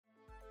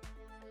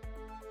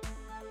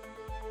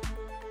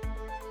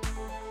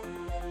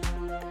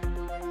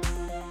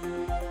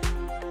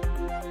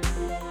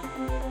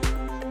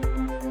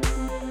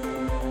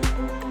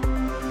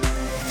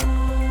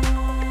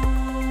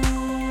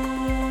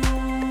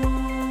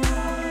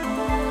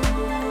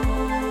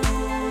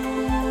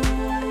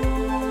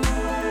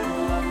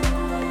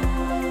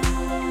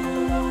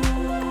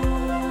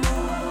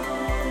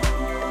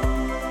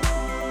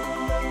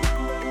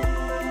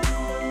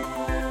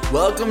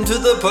welcome to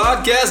the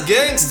podcast,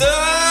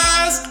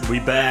 gangsters. We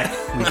back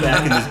in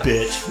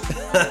this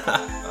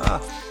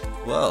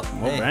bitch. Well,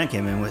 Well, Brian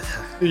came in with.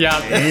 Yeah,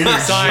 Energy.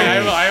 sorry.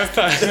 I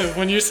was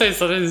when you say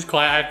something is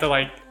quiet, I have to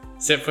like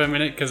sit for a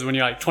minute because when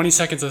you're like 20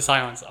 seconds of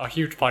silence, a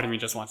huge part of me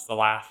just wants to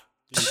laugh.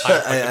 the entire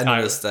fucking I time.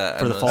 noticed that.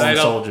 For the I fallen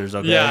don't- soldiers,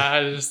 okay? Yeah,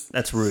 I just.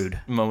 That's rude.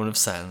 Moment of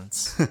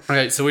silence.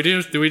 Okay, so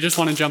do we just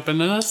want to jump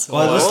into this?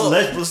 Well, Well-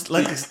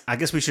 let's I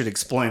guess we should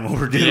explain what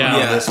we're doing Yeah. on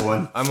Yeah. this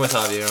one. I'm with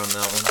Javier on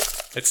that one.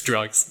 It's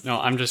drugs. No,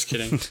 I'm just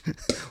kidding.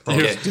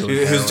 Okay, doing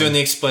who's heroin. doing the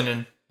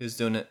explaining? Who's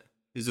doing it?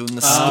 Who's doing the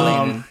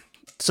explaining?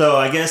 So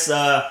I guess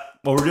what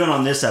we're doing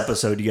on this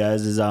episode, you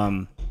guys, is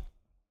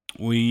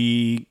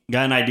we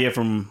got an idea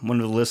from one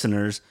of the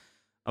listeners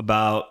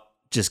about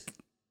just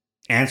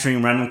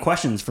answering random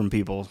questions from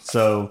people.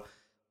 So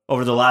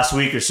over the last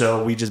week or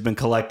so, we've just been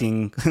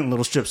collecting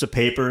little strips of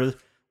paper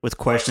with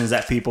questions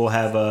that people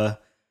have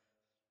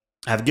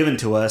given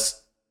to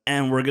us,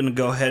 and we're gonna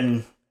go ahead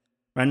and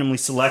randomly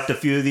select a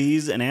few of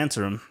these and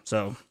answer them.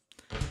 So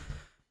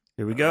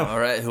here we go. All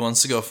right, who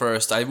wants to go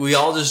first? We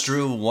all just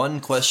drew one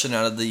question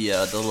out of the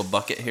little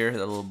bucket here, that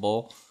little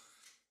bowl.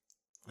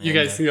 You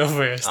guys can go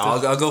first.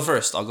 I'll go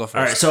first. I'll go first.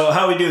 All right. So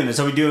how are we doing this?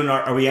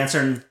 Are we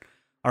answering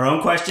our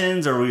own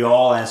questions, or are we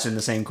all answering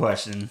the same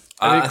question?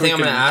 I think think I'm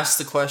we going to can- ask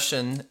the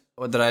question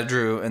that I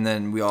drew, and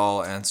then we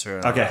all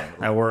answer. Okay,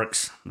 that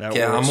works.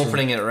 Okay, I'm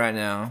opening it right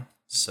now.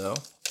 So,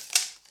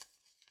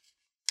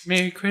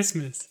 Merry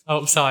Christmas.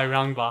 Oh, sorry,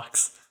 wrong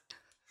box.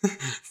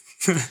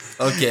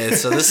 okay,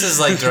 so this is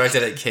like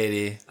directed at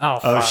Katie. Oh,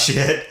 Oh fuck.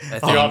 shit!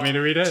 Do you want me to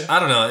read it? I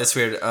don't know. It's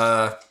weird.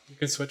 You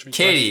can switch me.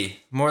 Katie,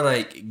 more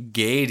like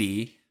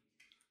Gady.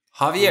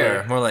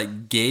 Javier, more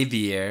like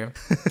Gabier.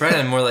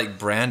 Brennan, more like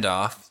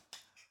Brandoff.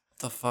 What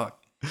the fuck?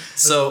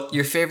 So,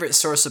 your favorite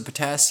source of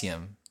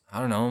potassium? I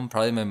don't know.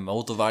 Probably my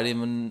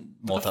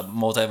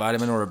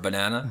multivitamin or a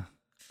banana.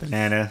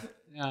 Banana.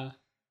 Yeah.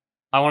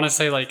 I want to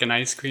say like an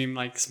ice cream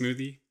like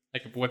smoothie,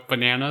 like with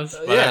bananas.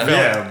 But yeah. I feel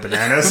Yeah,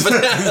 bananas.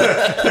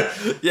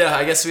 Yeah,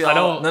 I guess we I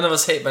all. don't- None of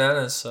us hate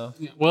bananas, so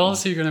where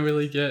else are you gonna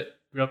really get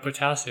real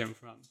potassium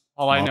from?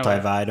 All I know.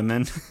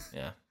 Multivitamin.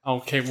 yeah.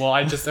 Okay, well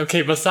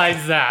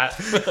besides that,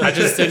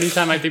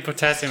 anytime I think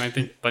potassium, I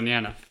think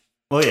banana.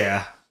 Well,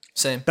 yeah,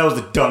 Same. that was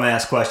a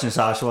dumbass question,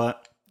 Sashwa.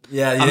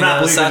 Yeah, you I'm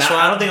not know, bleeping. Szechuan?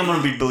 I don't think I'm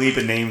going to be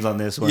bleeping names on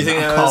this one. You think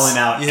I'm that calling was-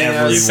 out you think that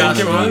every was one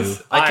think of it you.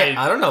 was?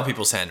 I don't know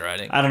people's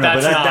handwriting. I don't know,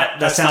 but that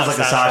that's sounds not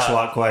like a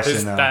Sashwa question,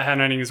 This- though. That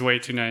handwriting is way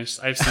too nice.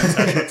 I've seen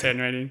Sashwa's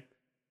handwriting.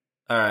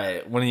 All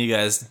right, one of you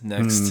guys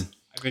next.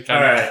 I think All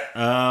I right.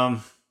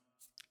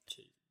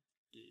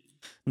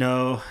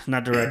 No,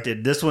 not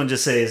directed. This one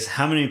just says,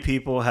 "How many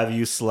people have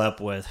you slept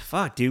with?"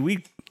 Fuck, dude,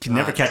 we can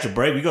never catch a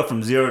break. We go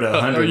from 0 to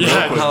 100 yeah.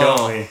 real quick, Oh.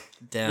 don't we?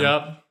 Damn.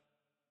 Yep.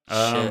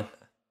 Shit.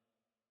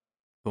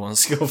 Who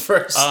wants to go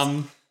first?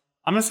 I'm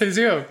gonna say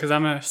 0 because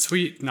I'm a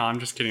sweet. No, I'm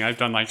just kidding. I've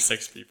done like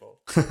 6 people.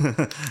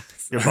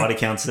 Your body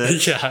counts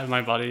it. Yeah,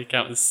 my body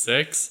count is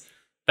 6.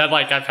 That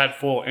like I've had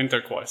full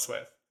intercourse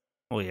with.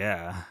 Well,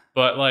 yeah.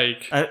 But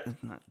like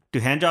Do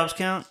hand jobs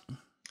count?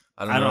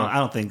 I don't know. I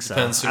don't think so.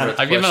 Depends who I wrote don't-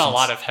 I've given a questions.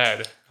 lot of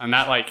head, and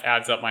that like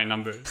adds up my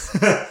numbers.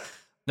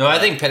 No, I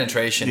think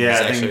penetration Yeah, is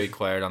I think- actually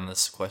required on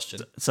this question.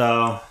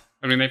 so,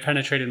 I mean, they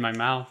penetrated my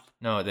mouth.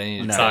 No, they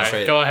need to No. Sorry,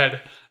 penetrate. go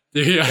ahead.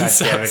 You God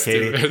sound damn it,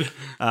 Katie.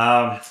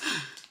 stupid.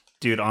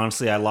 dude,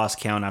 honestly, I lost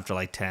count after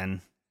like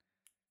 10.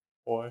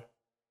 4.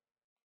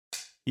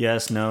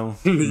 Yes, no.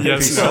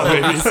 Yes,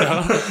 no, maybe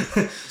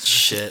so.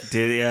 Shit.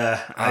 Dude,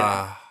 yeah.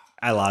 Ah.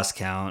 I lost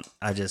count.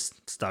 I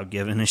just stopped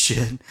giving a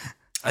shit.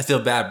 I feel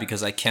bad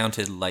because I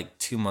counted like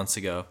 2 months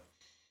ago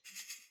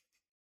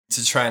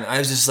to try, and I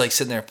was just like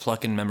sitting there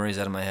plucking memories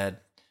out of my head.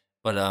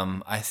 But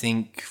I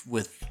think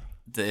with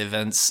the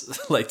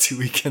events like 2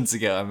 weekends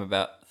ago, I'm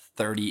about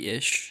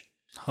 30-ish.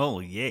 Oh,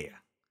 yeah.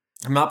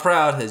 I'm not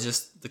proud. It's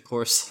just the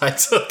course I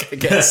took, I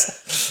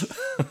guess.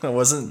 I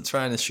wasn't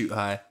trying to shoot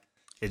high.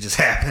 It just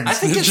happens. I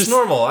think it's Just-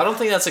 normal. I don't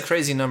think that's a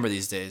crazy number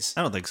these days.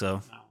 I don't think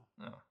so.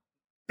 No.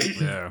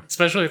 Yeah.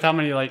 Especially with how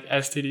many like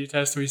STD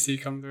tests we see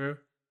come through.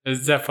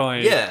 It's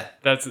definitely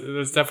That's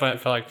definitely I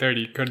feel like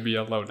 30 could be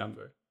a low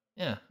number.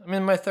 Yeah. I'm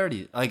in my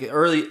 30s. Like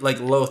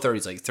low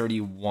 30s, like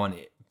 31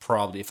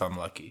 probably if I'm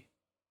lucky.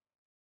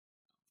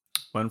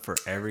 One for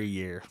every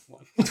year.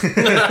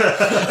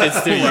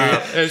 It's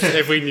the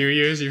if we New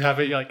Year's, you have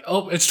it. You're like,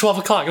 oh, it's 12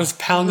 o'clock. Let's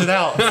pound it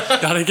out.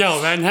 Gotta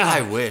go right now.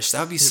 I wish.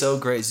 That would be so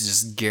great to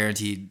just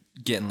guaranteed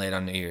getting laid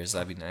on New Year's.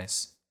 That'd be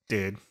nice.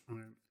 Dude,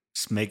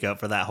 just make up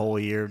for that whole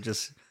year.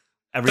 Just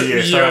every year,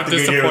 Year start of off the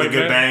good year with a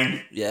good disappointment.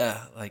 bang.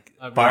 Yeah. Like,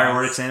 That'd be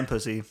Fireworks and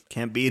pussy.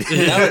 Can't beat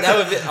it. that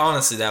would be,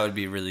 honestly, that would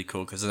be really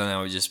cool because then I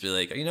would just be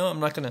like, you know what? I'm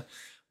not gonna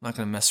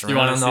mess You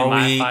want around to see all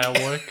my week.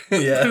 firework?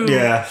 Yeah.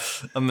 Yeah.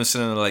 I'm just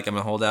gonna I'm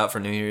gonna hold out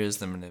for New Year's.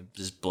 Then I'm gonna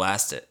just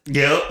blast it.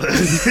 Yep. Like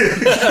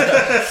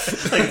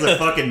the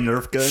fucking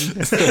Nerf gun.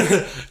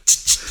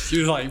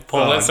 You like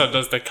pull it so it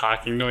does the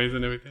cocking noise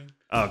and everything.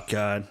 Oh,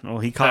 God. Well,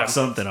 he cocked Yeah.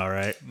 something, all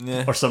right.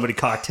 Yeah. Or somebody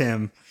cocked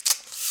him.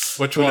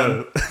 Which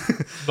one?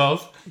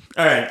 Both.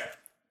 All right.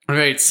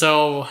 Okay,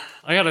 so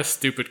I got a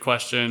stupid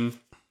question.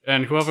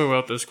 then whoever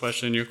wrote this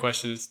question, your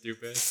question is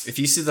stupid. If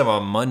you see them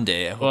on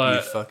Monday, I hope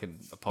you fucking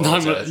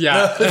apologize.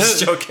 Yeah. No,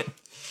 just joking.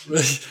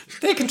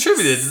 They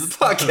contributed to the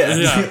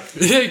podcast.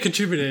 Yeah, they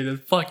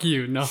contributed. Fuck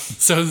you. No.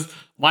 So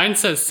mine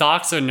says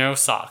socks or no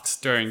socks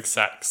during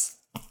sex.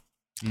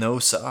 No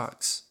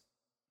socks.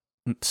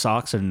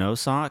 Socks or no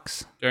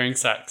socks? During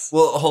sex.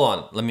 Well, hold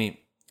on. Let me.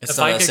 It's If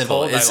not I that get simple.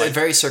 cold, It's I like-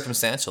 very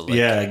circumstantial. Like,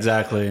 Yeah,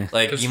 exactly.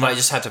 Like Just you might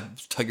just have to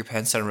tug your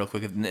pants down real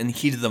quick in the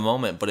heat of the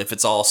moment. But if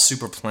it's all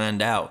super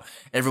planned out,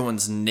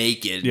 everyone's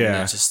naked. Yeah.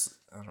 And it's just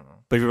I don't know.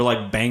 But if you're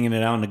like banging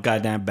it out in the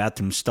goddamn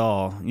bathroom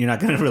stall, you're not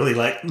gonna really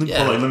like.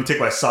 Yeah. Let me take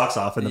my socks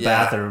off in the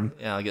Yeah. bathroom.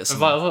 Yeah, I'll get If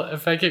some.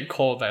 if I get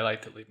cold, I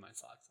like to leave my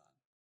socks on.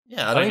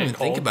 Yeah, I don't I get even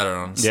think cold. about it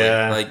honestly.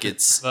 Yeah. Like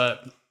it's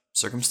But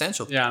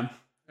circumstantial. yeah,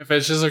 if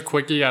it's just a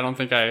quickie, I don't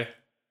think I'm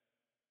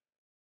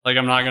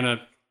not gonna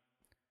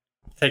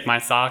take my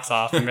socks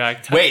off and be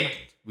like, Wait,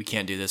 we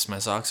can't do this. My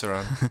socks are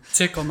on.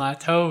 tickle my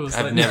toes.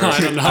 I've Like, never, no, I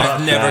don't know.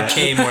 I've never that.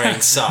 came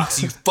wearing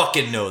socks. You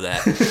fucking know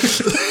that.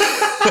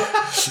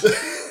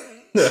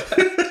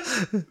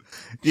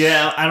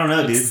 Yeah, I don't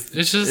know, dude.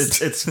 It's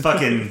just. It's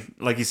fucking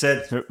like you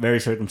said, very I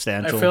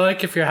circumstantial. feel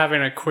like if you're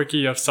having a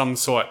quickie of some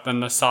sort, then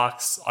the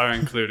socks are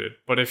included.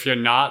 But if you're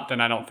not, then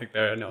I don't think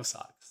there are no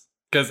socks.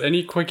 Because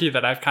any quickie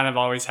that I've kind of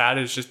always had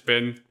has just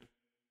been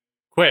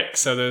quick.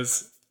 So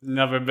there's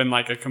never been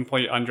like a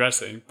complete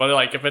undressing. But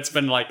like if it's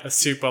been like a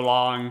super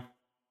long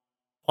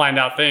planned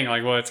out thing,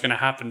 like well, it's gonna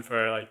happen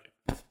for like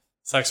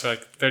sex for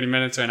like 30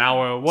 minutes or an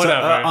hour or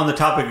whatever. So, on the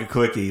topic of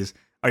quickies,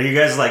 are you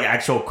guys like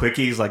actual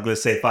quickies, like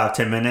let's say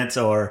 5-10 minutes,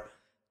 or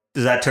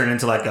does that turn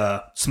into like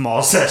a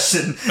small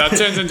session? That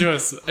turns into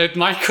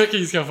my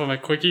quickies go from a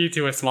quickie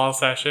to a small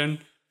session,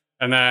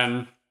 and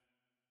then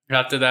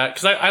after that,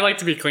 because I like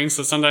to be clean,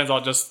 so sometimes I'll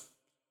just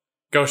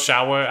go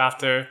shower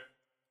after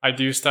I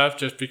do stuff,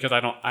 just because I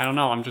don't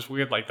know, I'm just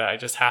weird like that. I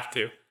just have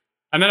to,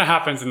 and then it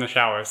happens in the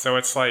shower, so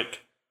it's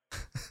like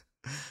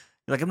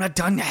You're like, I'm not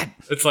done yet.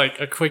 it's like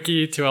a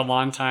quickie to a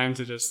long time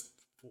to just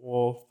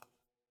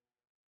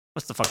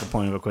What's the fucking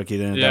point of a quickie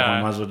then? At that Yeah.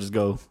 point, might as well just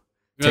go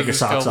take your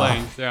socks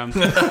off. Yeah.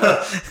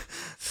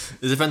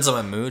 It depends on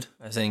my mood.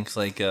 I think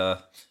like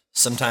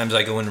sometimes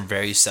I go in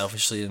very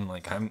selfishly and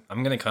like I'm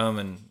gonna come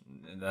and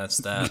that's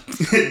that.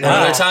 And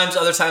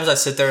other times I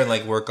sit there and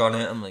like work on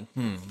it. I'm like,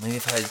 maybe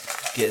if I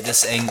get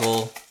this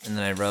angle and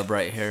then I rub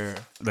right here.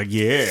 Like,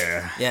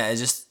 yeah. Yeah, it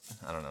just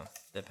I don't know.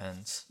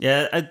 Depends.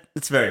 Yeah,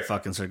 it's very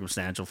fucking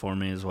circumstantial for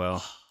me as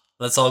well.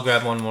 Let's all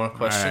grab one more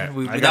question.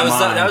 All right, I got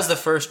mine. That was the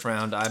first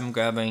round. I'm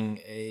grabbing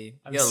a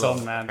I'm yellow.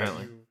 so mad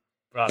apparently. that you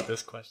brought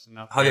this question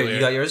up. Okay, earlier. you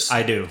got yours?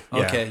 I do. Yeah.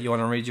 Okay, you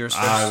want to read yours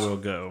first? I will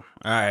go.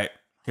 All right,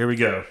 here we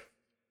go.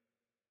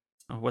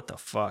 Oh, what the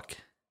fuck?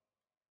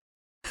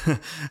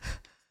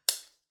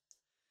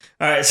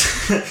 All right,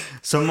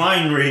 so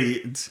mine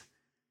reads,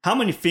 how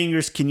many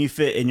fingers can you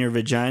fit in your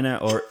vagina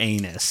or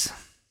anus?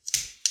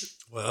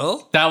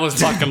 Well, That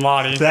was fucking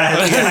Lottie.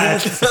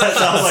 That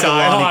sounds like a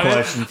Lottie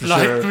question for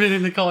Not sure.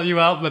 meaning to call you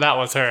out, but that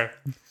was her.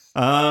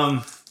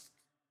 I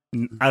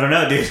don't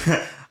know, dude.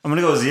 I'm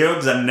gonna go 0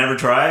 because I've never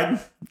tried.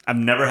 I've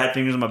never had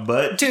fingers in my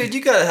butt. dude,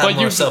 you gotta have But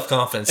more you- self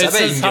confidence. I It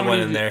bet you says can how get one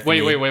many- in there. if Wait,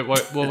 you wait, need. wait.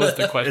 What was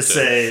the question? It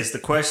says the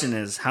question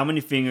is how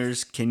many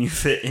fingers can you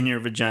fit in your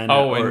vagina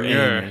Oh, or in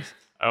your. anus?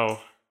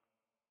 Oh.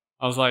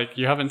 I was like,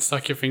 you haven't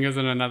stuck your fingers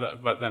in another,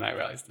 but then I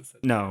realized this.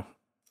 No.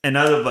 And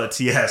other butts,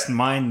 yes.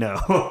 Mine,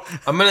 no.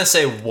 I'm gonna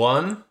say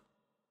 1.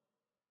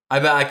 I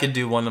bet I could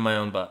do 1 to my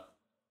own butt.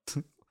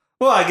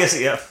 Well, I guess,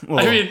 yeah. Well,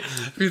 I mean,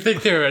 if you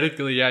think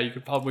theoretically, yeah, you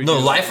could probably. No,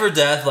 do life that. or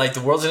death. Like the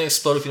world's gonna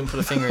explode if you don't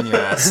put a finger in your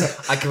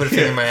ass. I can put a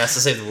finger in my ass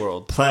to save the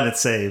world. planet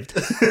saved.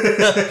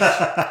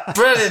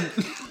 Brennan,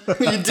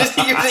 you're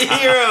the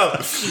hero.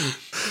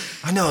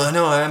 I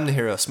know. I am the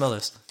hero. Smell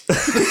this.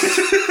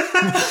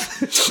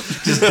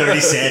 Just dirty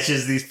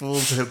sashes, these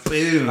fools.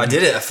 Boom. I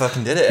did it. I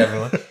fucking did it,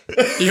 everyone.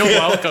 You're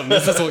welcome.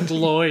 This is what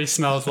glory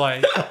smells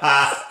like.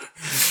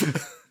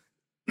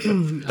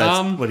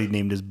 That's what he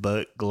named his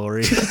butt,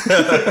 Glory.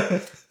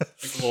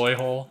 Glory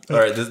hole. All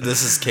right,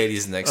 this is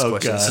Katie's next Oh,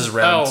 question. This God. is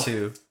round Oh.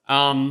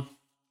 2.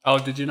 Oh,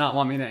 did you not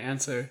want me to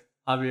answer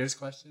Javier's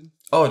question?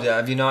 Oh,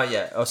 have you not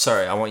yet? Oh,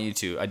 sorry. I want you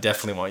to. I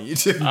definitely want you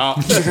to. Oh.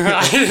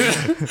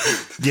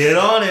 Get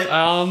on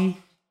it.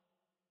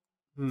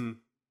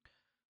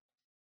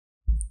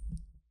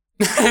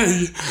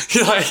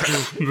 You're like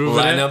moving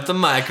Line it. up the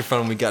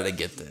microphone. We gotta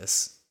get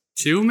this.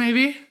 2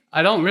 maybe.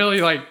 I don't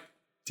really like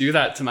do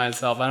that to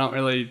myself. I don't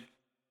really.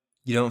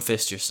 You don't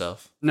fist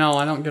yourself. No,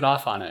 I don't get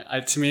off on it.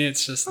 To me,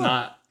 it's just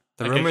not.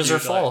 The like a rumors are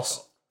huge, like,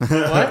 false. What?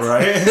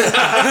 Right?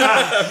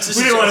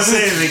 We didn't want to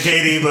say anything,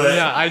 Katie, but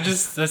Yeah,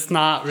 that's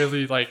not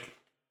really like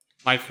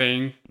my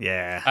thing.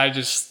 yeah.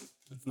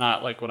 It's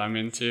not like what I'm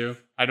into.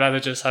 I'd rather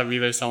just have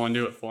either someone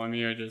do it for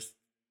me or just.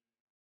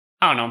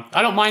 I don't know.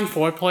 I don't mind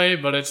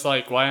foreplay, but it's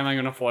like, why am I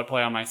going to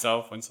foreplay on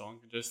myself when someone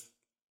could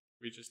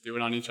we just do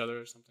it on each other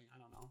or something? I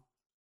don't know.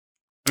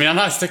 I mean, I'm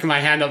not sticking my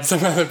hand up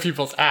some other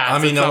people's ass. I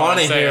mean, That's I not what want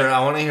to I'm saying. hear. I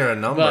want to hear a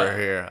number But-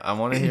 here. I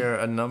want to hear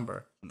a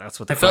number. That's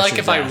what the I feel like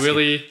if question's I asking.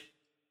 really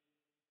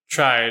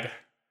tried,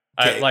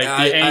 Like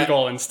the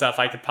angle and stuff,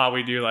 I could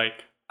probably do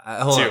like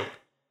hold 2. on.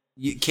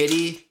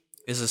 Katie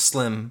is a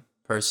slim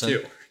person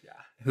 2.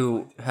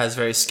 who has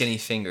very skinny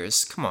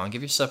fingers. Come on,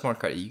 give yourself more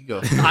credit. You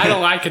go.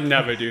 I could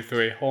never do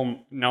 3.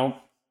 Nope.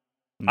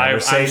 Never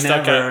say I'm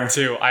stuck never. at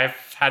 2. I've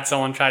had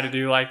someone try to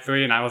do like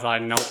 3, and I was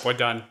like, nope, we're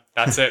done.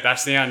 That's it.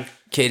 That's the end.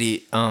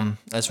 Katie, I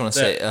just want to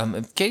say,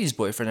 if Katie's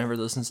boyfriend ever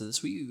listens to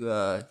this, will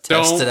you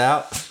test it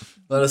out?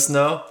 Let us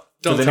know.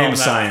 Don't For the tell name them of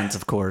that. science,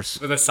 of course.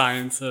 For the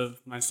science of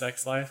my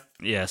sex life.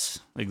 Yes,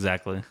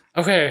 exactly.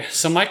 Okay,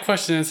 so my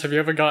question is, have you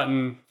ever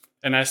gotten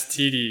an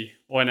STD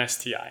or an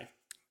STI?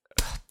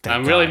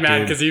 I'm really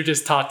mad because you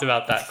just talked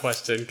about that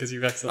question because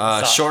you accidentally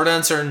stopped. Short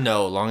answer,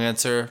 no. Long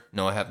answer,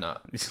 no, I have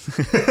not.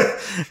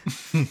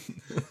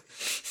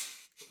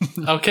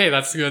 Okay,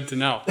 that's good to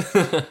know.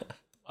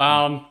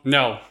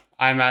 No,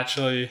 I'm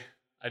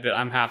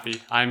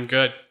happy. I'm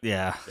good.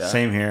 Yeah,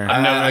 same here.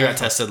 I got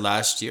tested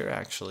last year,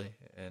 actually.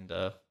 And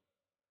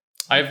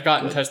I've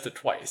gotten tested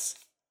twice.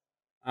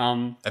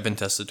 I've been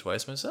tested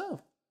twice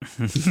myself.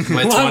 Wow,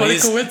 My what a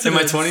 20s, in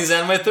my coincidence. 20s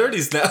and my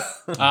 30s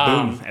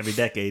now. Boom, every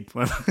decade.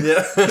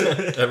 Yeah.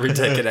 Every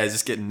decade I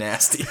just get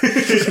nasty.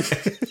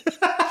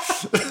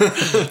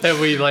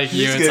 Every like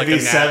year, it's like a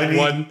nat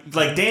one.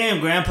 Like,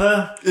 damn,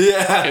 Grandpa.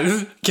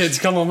 Yeah. Kids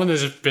come home and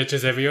there's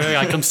bitches everywhere.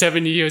 Like I'm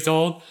 70 years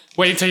old.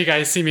 Wait until you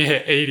guys see me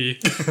hit 80.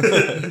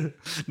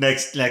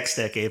 Next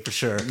decade for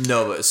sure.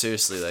 No, but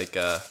seriously, like,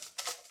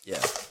 yeah,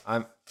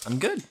 I'm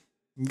good.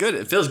 I'm good.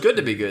 It feels good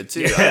to be good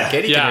too. Yeah.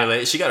 Katie Yeah. can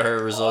relate. She got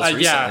her results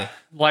recently. Yeah,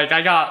 like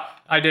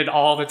I did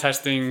all the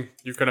testing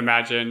you could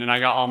imagine, and I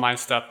got all my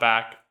stuff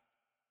back.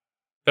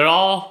 They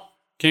all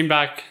came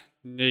back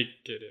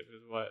negative,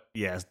 is what.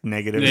 Yes,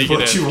 negative is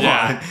what you want.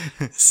 Yeah.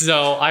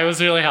 So I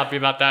was really happy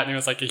about that, and it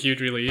was like a huge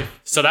relief.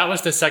 So that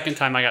was the second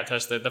time I got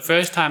tested. The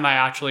first time I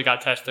actually got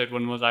tested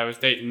I was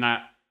dating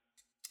that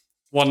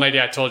one lady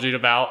I told you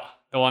about,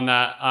 the one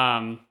that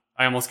I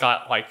almost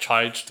got like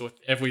charged with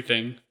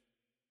everything.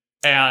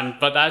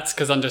 But that's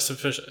because under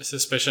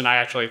suspicion, I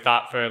actually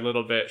thought for a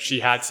little bit she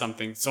had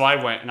something. So I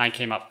went and I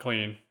came up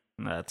clean.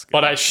 That's good.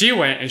 But she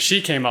went and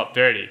she came up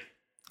dirty.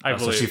 I so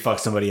believe. she fucked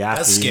somebody after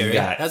That's you scary.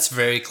 got- That's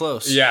very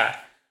close. Yeah.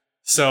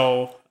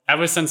 So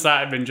ever since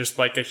that, I've been just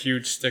like a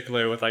huge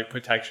stickler with like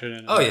protection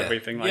and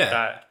everything like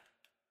that.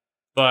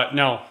 But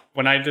no,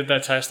 when I did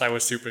that test, I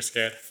was super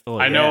scared. Oh,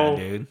 I know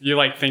dude. you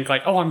like think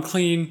like, oh, I'm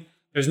clean.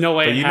 There's no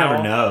way. But in you hell.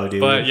 never know,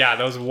 dude. But yeah,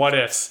 those what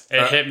ifs.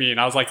 It hit me, and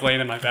I was like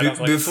laying in my bed. I was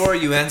like, Before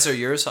you answer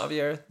yours,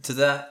 Javier, to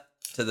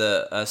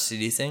the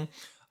CD thing,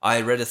 I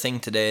read a thing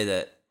today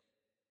that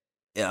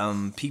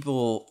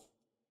people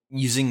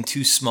using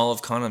too small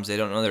of condoms, they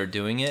don't know they're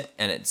doing it,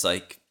 and it's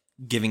like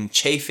giving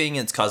chafing,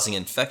 it's causing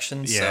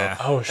infections. Yeah.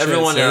 So oh shit,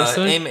 everyone,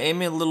 seriously?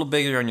 aim a little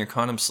bigger on your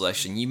condom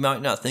selection. You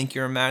might not think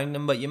you're a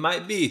magnum, but you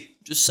might be.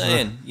 Just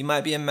saying, you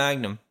might be a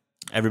magnum.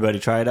 Everybody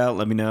try it out.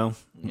 Let me know.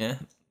 Yeah.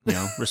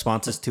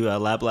 Responses to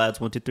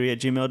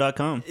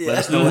lablads123@gmail.com. Yeah, Let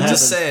us know what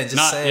happens.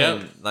 just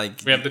saying.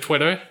 Like, We have the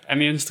Twitter and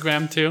the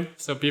Instagram too,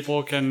 so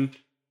people can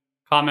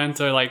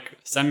comment or like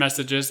send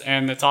messages,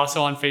 and it's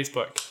also on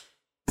Facebook,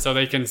 so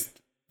they can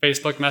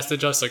Facebook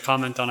message us or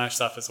comment on our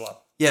stuff as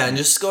well. yeah, and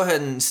just go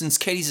ahead and, since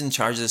Katie's in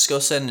charge of this, go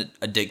send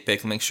a dick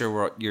pic. Make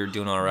sure you're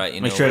doing all right.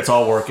 You Make know, sure it's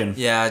all working.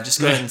 Yeah, just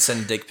go ahead and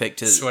send a dick pic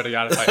to. Swear to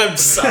God, if I I'm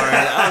sorry.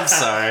 I'm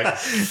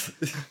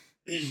sorry.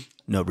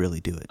 No, really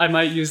do it. I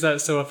might use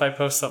that, so if I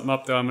post something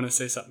up though, I'm gonna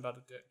say something about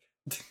a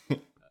dick.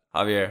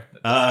 Javier,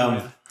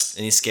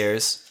 any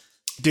scares?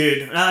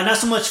 Dude, not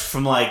so much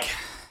from like,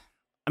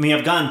 I mean,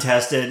 I've gotten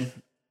tested,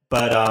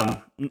 but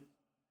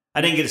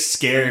I didn't get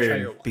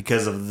scared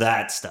because of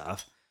that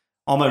stuff.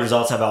 All my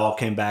results have all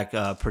came back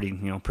pretty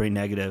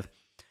negative.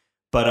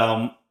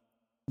 But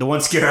the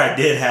one scare I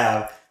did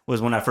have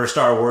was when I first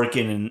started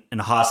working in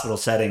a hospital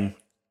setting.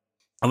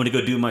 I'm gonna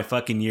go do my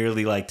fucking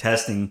yearly like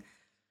testing.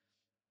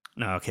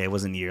 No, okay, it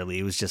wasn't yearly.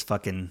 It was just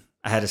fucking.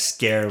 I had a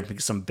scare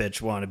because some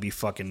bitch wanted to be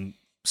fucking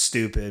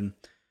stupid.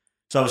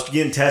 So I was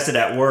getting tested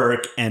at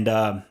work, and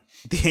the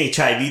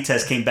HIV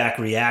test came back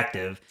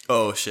reactive.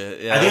 Oh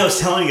shit! Yeah, I think I was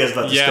telling you guys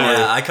about the story.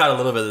 Yeah, I caught a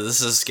little bit of this.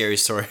 Is a scary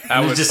story. That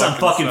It was would just I'm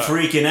fucking suck.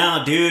 freaking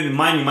out, dude. And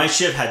mind you, my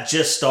shift had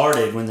just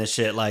started when this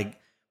shit, like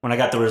when I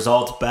got the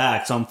results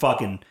back. So I'm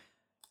fucking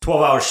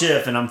 12-hour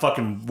shift, and I'm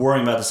fucking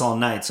worrying about this all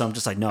night. So I'm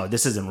just like, no,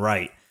 this isn't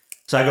right.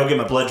 So I go get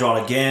my blood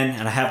drawn again,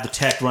 and I have the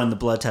tech run the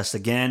blood test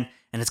again,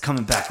 and it's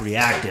coming back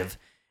reactive.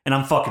 And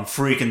I'm fucking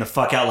freaking the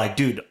fuck out, like,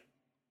 dude,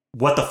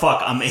 what the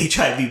fuck? I'm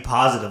HIV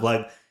positive,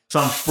 like, so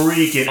I'm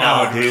freaking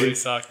out, dude. Really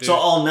suck, dude. So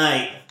all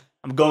night,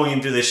 I'm going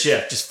into the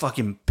shift, just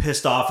fucking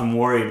pissed off and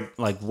worried,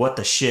 like, what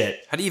the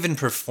shit? How do you even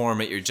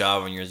perform at your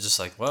job when you're just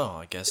like, well,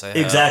 I guess I have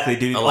Exactly,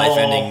 dude. a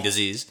life-ending All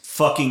disease?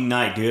 Fucking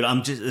night, dude.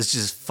 It's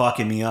just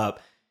fucking me up.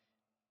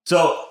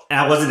 So, and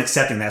I wasn't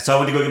accepting that. So I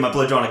went to go get my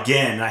blood drawn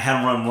again, and I had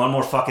him run one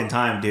more fucking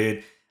time,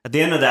 dude. At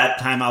the end of that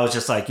time, I was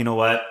just like, you know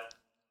what?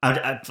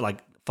 I like,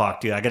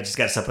 fuck, dude. I just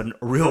got to set up a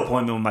real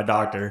appointment with my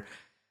doctor.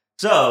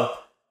 So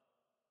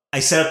I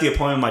set up the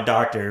appointment with my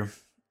doctor.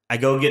 I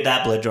go get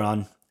that blood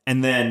drawn,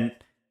 and then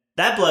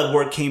that blood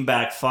work came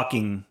back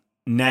fucking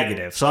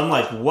negative. So I'm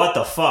like, what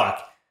the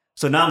fuck?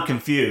 So now I'm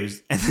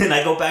confused. And then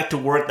I go back to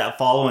work that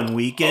following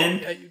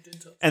weekend. Oh, yeah, you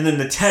did tell. And then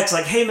the text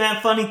like, hey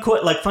man, funny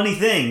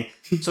thing.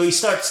 So he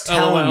starts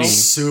telling me.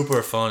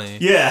 Super funny.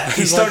 Yeah,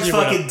 he He's starts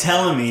like, fucking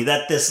telling me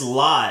that this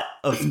lot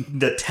of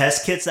the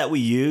test kits that we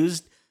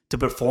used to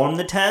perform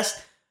the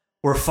test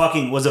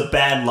was a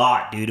bad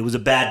lot, dude. It was a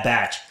bad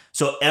batch.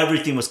 So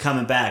everything was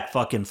coming back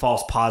fucking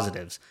false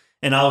positives.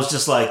 And I was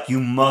just like, you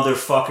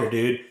motherfucker,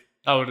 dude.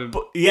 I would have.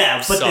 But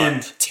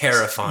then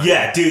Terrifying.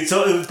 yeah, dude.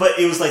 So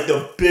it was like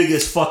the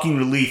biggest fucking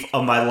relief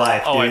of my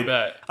life, dude. Oh, I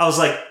bet. I was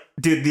like,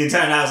 dude, the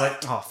entire night I was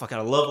like, oh fuck,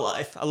 I love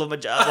life. I love my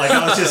job. Like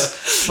I was just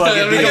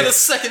fucking. We dude. got a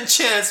second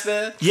chance,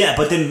 man. Yeah,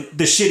 but then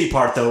the shitty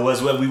part though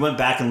was when we went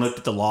back and looked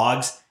at the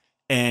logs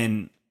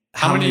and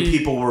how many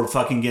people were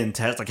fucking getting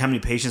tested. Like how many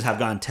patients have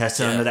gotten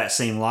tested under that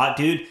same lot,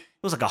 dude. It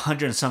was like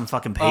 100 and some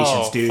fucking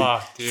patients, dude.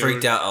 Fuck, dude.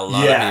 Freaked out a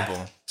lot of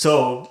people.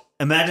 So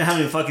imagine how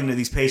many fucking of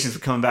these patients were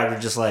coming back were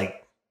just like,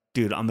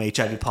 dude, I'm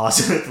HIV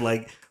positive,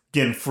 like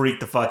getting freaked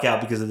the fuck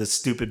out because of this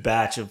stupid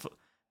batch of,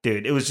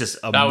 dude, it was just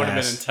a That mess. would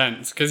have been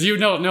intense. Because you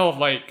don't know,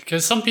 like,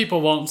 because some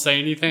people won't say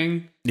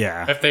anything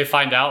Yeah. if they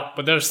find out,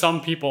 but there's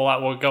some people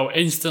that will go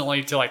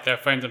instantly to, like, their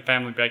friends and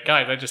family and be like,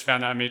 guys, I just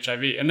found out I'm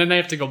HIV. And then they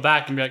have to go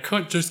back and be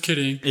like, just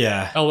kidding.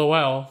 Yeah.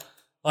 LOL.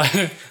 Like,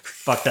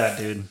 Fuck that,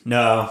 dude.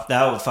 No,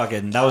 that was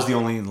the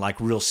only like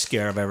real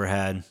scare I've ever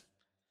had.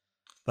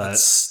 But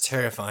That's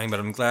terrifying, but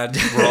I'm glad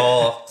we're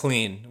all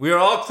clean. We are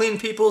all clean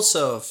people,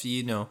 so if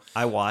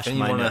I washed you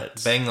my want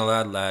nuts. to bang the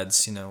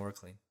lads, we're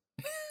clean.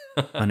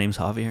 My name's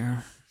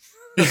Javier.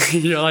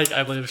 you're like,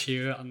 I live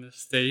here on this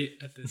state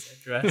at this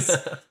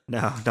address.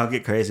 No, don't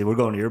get crazy. We're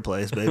going to your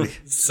place, baby.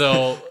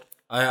 So,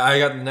 I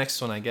got the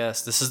next one, I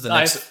guess. This is the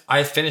next.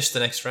 I finished the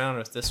next round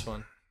with this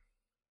one.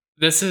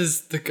 this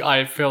is,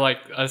 I feel like,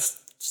 a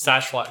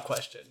Sashlot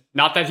question.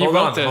 Not that he Hold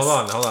wrote on, this.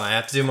 hold on. I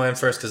have to do mine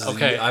first because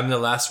Okay. I'm the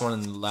last one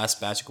in the last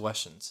batch of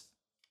questions.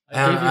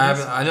 I gave you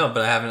this I know,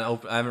 but I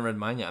haven't read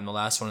mine yet. I'm the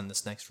last one in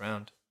this next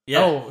round.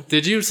 Oh,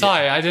 did you?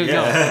 Sorry, I didn't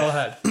know. Go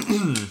ahead.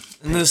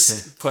 In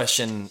this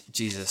question,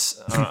 Jesus,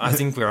 I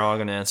think we're all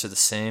going to answer the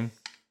same.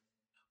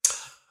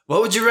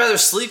 What would you rather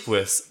sleep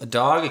with? A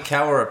dog, a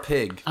cow, or a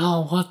pig?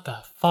 Oh, what the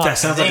fuck? That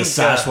sounds like a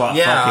Sasquatch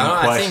fucking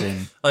I question.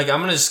 think, I'm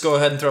going to just go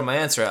ahead and throw my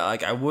answer out.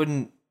 Like, I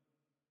wouldn't.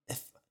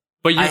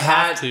 But you I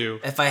have to.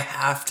 If I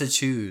have to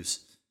choose,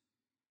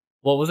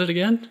 What was it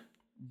again?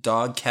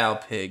 dog, cow,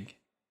 pig.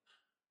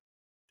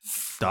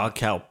 Dog,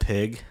 cow,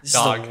 pig. This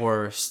Dog. is the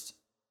worst.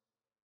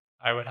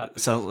 I would have to.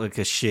 Sounds like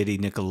a shitty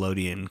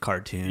Nickelodeon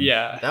cartoon.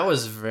 Yeah. That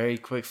was very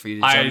quick for you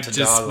to I jump to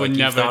just dog. would like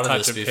never you've thought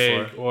touch of a this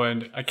pig before.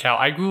 or a cow.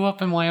 I grew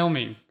up in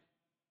Wyoming.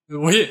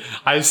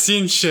 I've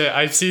seen shit.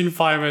 I've seen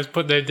farmers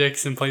put their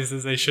dicks in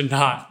places they should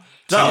not.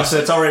 No, so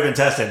it's already been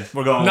tested.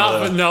 We're going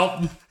with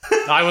Nope.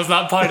 I was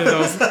not part of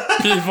those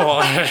people.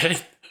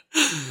 Alright?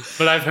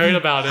 But I've heard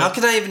about it. How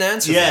can I even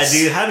answer Yeah, this?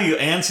 dude, how do you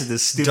answer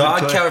this stupid Dog,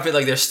 question? cow, or pig,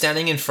 like they're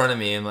standing in front of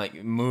me and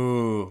like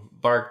moo,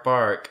 bark,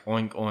 bark,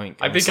 oink, oink.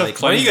 I And think it's of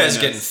like, one of you guys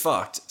are getting cleanliness.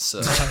 fucked.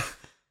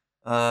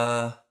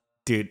 So,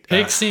 Dude,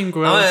 Pigs seem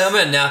gross. I'm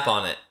gonna nap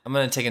on it. I'm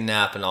gonna take a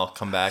nap and I'll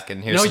come back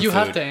and here's No, some you food.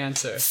 have to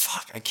answer.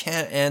 Fuck, I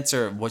can't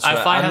answer. Which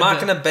If I I'm had not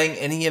the- gonna bang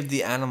any of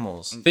the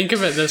animals. Think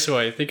of it this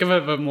way. Think of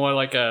it but more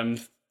like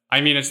I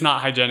mean, it's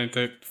not hygienic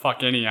to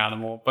fuck any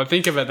animal, but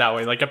think of it that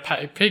way. Like a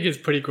pig is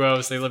pretty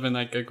gross. They live in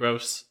like a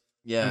gross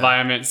Yeah.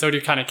 environment. So do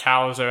kind of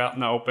cows. Are out in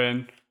the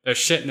open. They're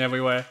shitting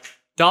everywhere.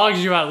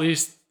 Dogs, you at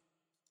least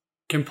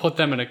can put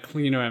them in a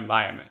cleaner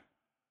environment.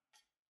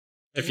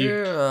 If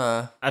you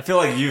I feel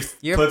like you've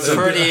You're put some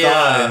pretty,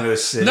 thought into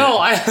this shit. no,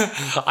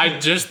 I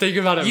just think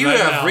about it. you right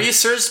have now.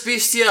 researched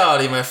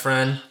bestiality, my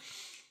friend.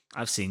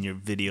 I've seen your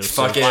videos.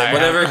 Fuck so it. fire.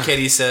 Whatever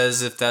Katie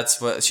says, if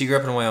that's what she grew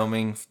up in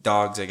Wyoming,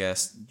 dogs, I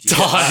guess.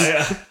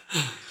 Dog.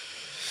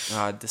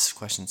 God, this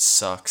question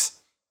sucks.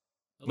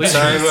 At least-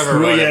 Sorry, whoever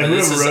Well, wrote yeah, it. But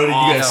this whoever is wrote it,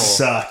 you guys awful.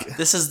 suck.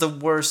 This is the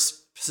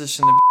worst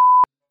position to be.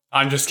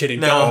 I'm just kidding.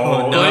 No,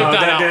 Don't no, leave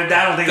that out. I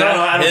don't think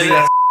His-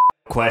 that's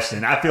a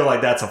question. I feel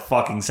like that's a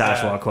fucking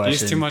Sasquatch question.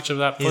 He's too much of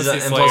that He's pussy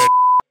and slayer. plus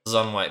is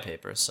on white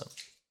paper, so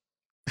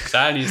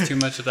Dad needs too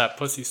much of that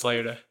pussy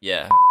slayer.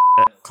 yeah.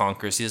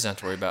 Conquers. He doesn't have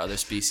to worry about other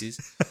species.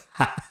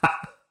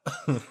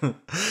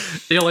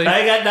 The only,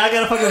 I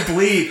got a fucking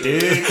bleep,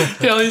 dude.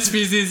 the only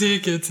species he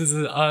gets is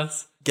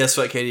us. Guess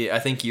what, Katie? I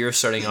think you're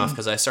starting off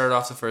because I started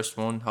off the first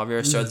one.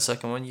 Javier started the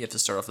second one. You have to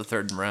start off the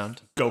third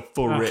round. Go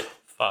for it.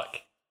 Fuck.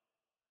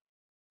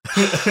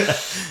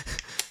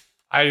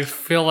 I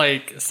feel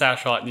like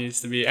Sashlot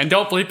needs to be, and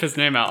don't bleep his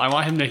name out. I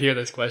want him to hear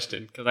this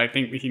question because I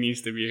think he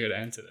needs to be here to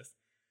answer this.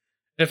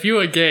 If you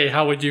were gay,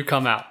 how would you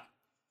come out?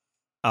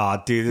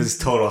 Oh, dude, this is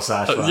total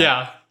Sasquatch.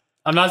 Yeah,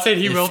 I'm not saying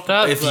he wrote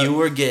that. If but- you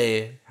were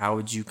gay, how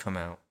would you come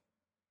out?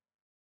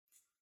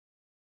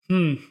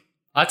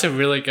 That's a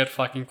really good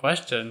fucking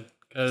question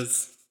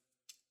because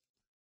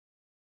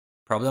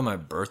Probably on my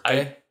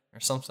birthday or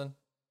something.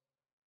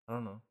 I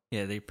don't know.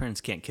 Yeah, your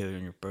parents can't kill you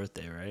on your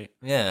birthday, right?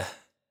 Yeah.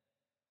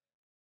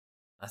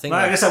 I think. Well,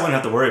 I like- guess I wouldn't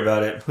have to worry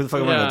about it. Who the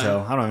fuck am I Yeah. gonna tell?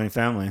 I don't have any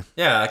family.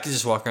 yeah, I could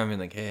just walk around being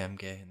like, "Hey, I'm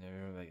gay," and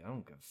they're like, "I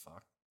don't give a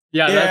fuck."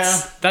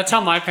 Yeah, that's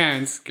how my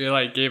parents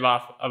gave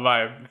off a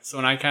vibe. So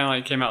when I kind of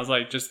like came out, it was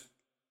like just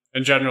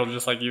in general,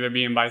 just like either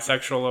being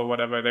bisexual or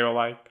whatever. They were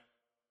like,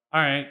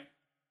 all right,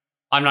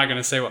 I'm not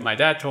gonna say what my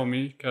dad told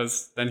me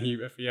because then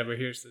if he ever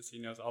hears this, he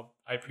knows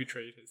I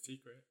betrayed his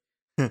secret.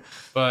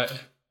 But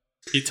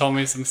he told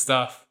me some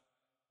stuff.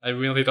 I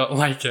really don't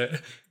like it.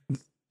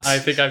 I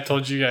think I've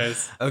told you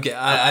guys. Okay,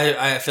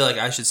 I feel like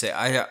I should say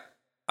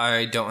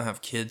I don't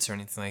have kids or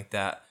anything like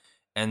that,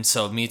 and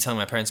so me telling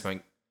my parents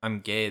I'm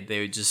gay,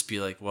 they would just be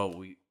like,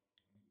 well,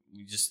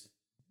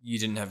 you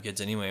didn't have kids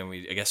anyway, and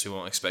I guess we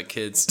won't expect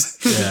kids.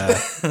 Yeah.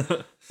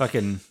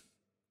 Fucking,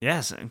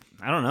 yes.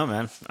 I don't know,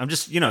 man. I'm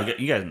just, you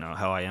guys know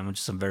how I am.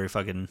 I'm very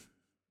fucking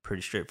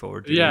pretty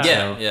straightforward. Dude.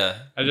 Yeah. Yeah.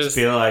 I just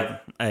feel like,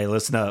 hey,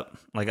 listen up.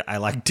 Like, I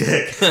like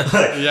dick.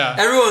 Yeah.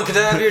 Everyone, could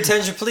I have your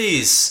attention,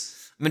 please?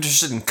 I'm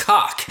interested in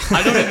cock.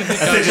 I don't even think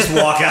They just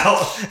walk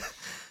out.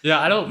 Yeah,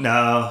 I don't.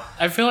 No.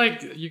 I feel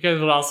like you guys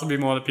would also be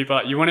more the people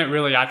that you wouldn't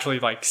really actually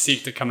like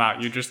seek to come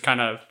out. You just kind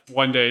of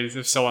one day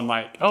if someone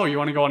like, oh, you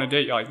want to go on a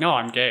date? You're like, no,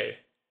 I'm gay.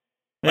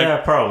 Yeah,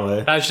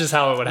 probably. That's just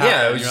how it would happen.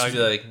 Yeah, it would You're just be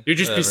like, you'd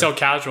just be whatever. so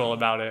casual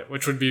about it,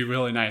 which would be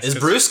really nice. Is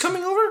 'cause Bruce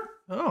coming over?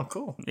 Oh,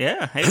 cool.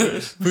 Yeah. Hey,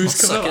 Bruce. Bruce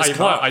Suck coming over? his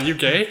What? cock. Are you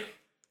gay?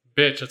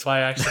 Bitch, that's why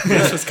I actually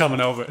Bruce was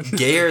coming over.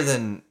 Gayer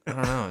than, I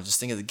don't know, just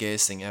think of the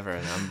gayest thing ever,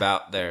 and I'm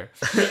about there.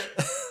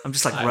 I'm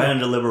just like right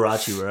under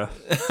Liberace, bro.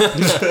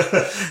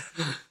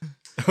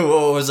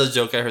 What was a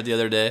joke I heard the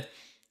other day?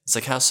 It's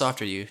like, how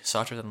soft are you?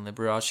 Softer than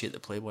Liberace at the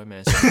Playboy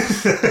Mansion.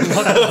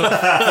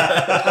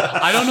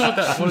 I don't know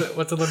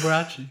what's a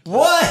Liberace.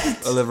 What?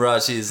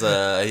 Liberace is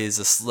he's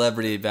a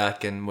celebrity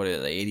back in the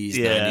 80s,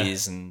 Yeah.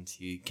 90s, and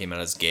he came out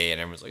as gay,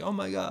 and everyone's like, oh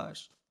my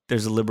gosh.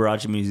 There's a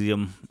Liberace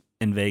museum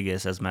in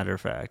Vegas, as a matter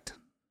of fact.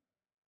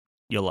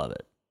 You'll love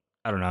it.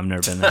 I don't know. I've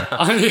never been there.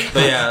 But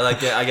yeah,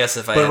 like I guess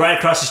if I But had- right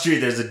across the street,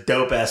 there's a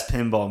dope ass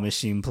pinball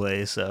machine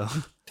place. So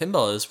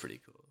pinball is pretty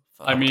cool.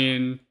 I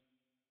mean,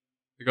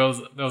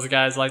 those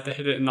guys like to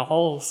hit it in the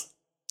holes.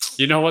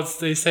 You know what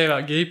they say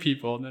about gay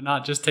people? They're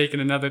not just taking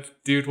another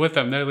dude with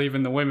them. They're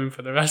leaving the women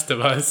for the rest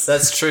of us.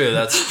 That's true.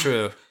 That's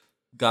true.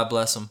 God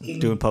bless them.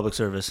 doing public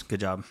service.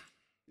 Good job.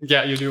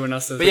 Yeah, you're doing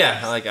us. But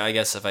yeah, like I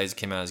guess if I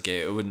came out as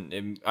gay,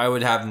 I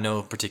would have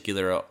no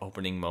particular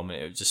opening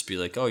moment. It would just be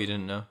like, oh, you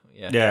didn't know?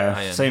 I Yeah,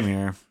 am. same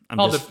here. I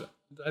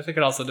think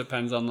it also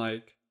depends on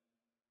like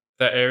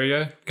the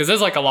area, because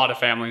there's like a lot of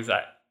families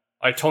that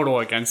are total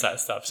against that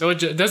stuff. So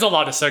there's a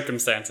lot of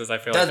circumstances I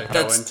feel like that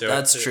go into it.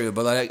 That's too. true,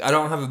 but like I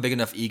don't have a big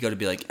enough ego to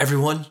be like,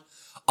 everyone,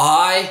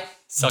 I,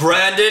 Suck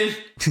Brandon,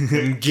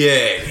 am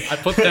gay. I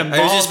put them I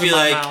balls would just be in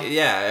my like, mouth.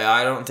 yeah,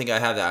 I don't think I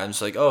have that. I'm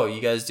just like, oh,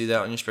 you guys do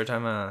that in your spare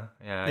time?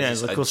 Yeah,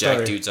 it's a I cool jack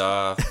story. dudes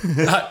off.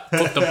 I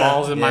put the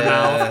balls in my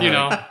Yeah.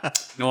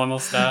 mouth. Normal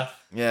stuff.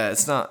 Yeah,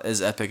 it's not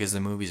as epic as the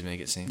movies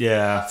make it seem.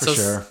 Yeah, for So-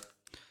 sure.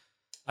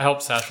 I hope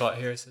Sashalot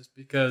hears this,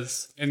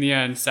 because in the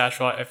end,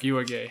 Sashalot, if you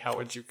were gay, how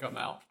would you come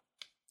out?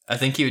 I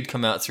think he would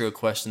come out through a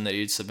question that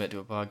you'd submit to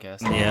a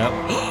podcast. Yep.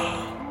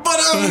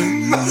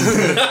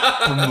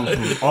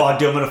 Oh,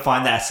 dude, I'm gonna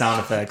find that sound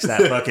effects.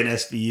 That fucking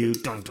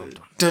SVU. Dun, dun,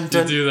 dun. Dun, You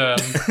dun. do the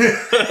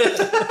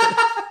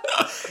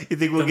You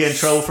think we'll get in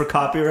trouble for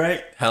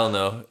copyright? Hell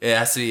no. It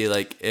has to be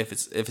like if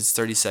it's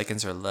 30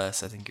 seconds or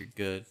less, I think you're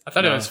good. I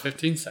thought it was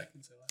 15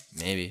 seconds or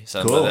less. Maybe.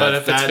 So Cool. But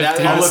if it's 15 I'll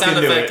that look sound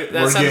into effect, it.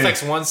 that We're sound good.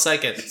 effect's 1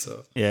 second.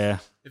 So Yeah.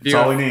 If That's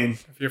all we need.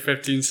 If you're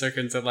 15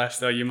 seconds or less,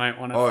 though, you might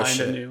want to Oh, find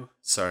shit. a new.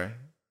 sorry.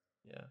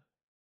 Yeah.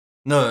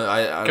 No,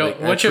 I Go-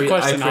 what's your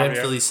question, I Javier?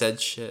 preemptively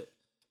said shit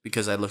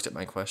because I looked at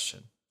my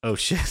question. Oh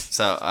shit.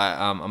 So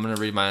I'm gonna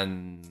read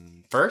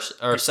mine first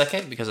or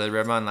second because I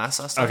read mine last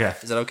time. Okay.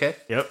 Is that okay?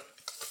 Yep.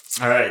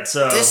 All right.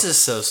 So. This is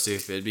so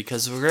stupid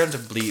because we're going to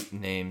bleep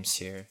names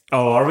here.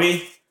 Oh, are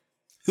we?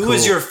 Who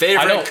is Cool. your I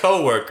favorite don't-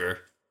 coworker?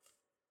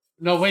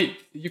 No, wait.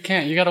 You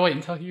can't. You got to wait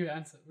until he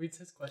reads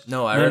his question.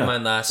 No, I No, read no.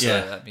 mine last.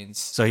 Yeah. So that means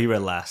So he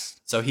read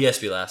last. so he has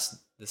to be last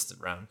this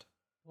round.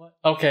 What?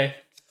 Okay.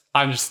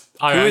 I'm just.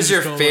 Who is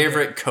your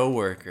favorite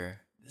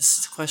coworker?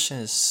 This question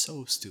is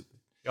so stupid.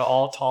 You're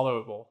all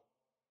tolerable.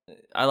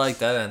 I like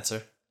that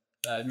answer.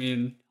 I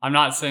mean, I'm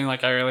not saying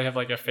like I really have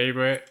like a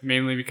favorite,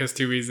 mainly because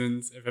two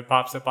reasons. If it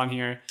pops up on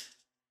here,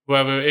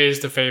 whoever is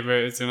the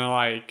favorite is gonna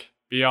like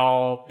be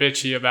all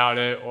bitchy about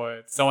it,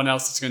 or someone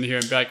else is gonna hear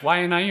and be like, "Why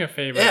ain't I your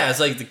favorite?" Yeah, it's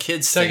like the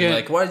kids Second, thing.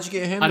 Like, why did you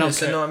get him I don't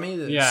this and care. not me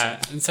this?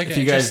 Yeah, and second, If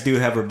you it guys just- do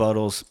have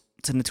rebuttals,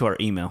 send it to our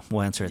email.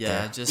 We'll answer it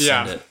Yeah, there. just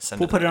Yeah. send it. Send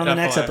We'll put it on the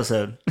next Definitely.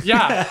 episode.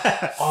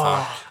 yeah.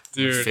 Oh,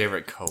 Your dude.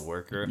 favorite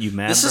coworker. You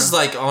mad, This is bro?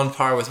 like on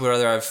par with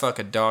whether I fuck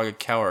a dog, a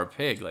cow, or a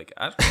pig. Like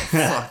I don't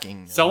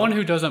fucking know. Someone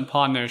who doesn't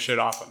pawn their shit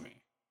off of me.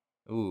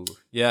 Ooh,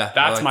 yeah. I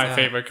That's like my that.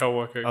 favorite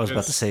coworker. I was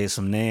about to say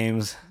some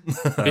names.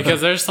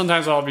 Because there's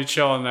sometimes I'll be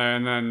chilling there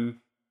and then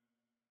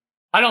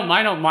I don't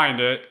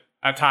mind it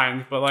at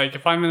times, but like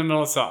if I'm in the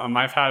middle of something,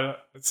 I've had a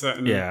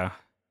certain Yeah.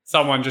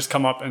 someone just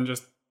come up and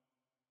just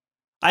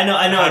I know.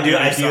 I do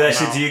that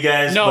shit to you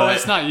guys. no, but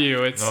it's not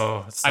you. It's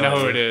No, it's I know not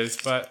who you. it is,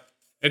 but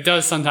it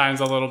does sometimes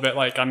a little bit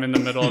like I'm in the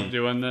middle of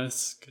doing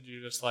this. Could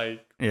you just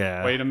like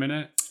Yeah. wait a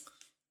minute?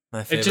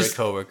 My favorite just-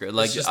 coworker.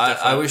 Like just I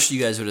different. wish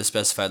you guys would have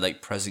specified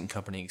like present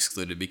company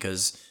excluded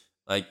because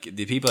like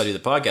the people I do the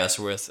podcast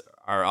with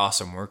are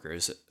awesome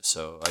workers.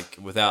 So like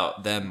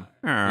without them,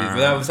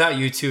 without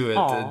you two at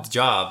Aw. the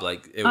job,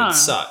 like it would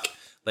suck.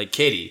 Like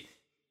Katie,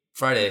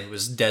 Friday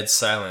was dead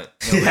silent.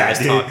 Nobody Yeah, was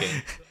dude.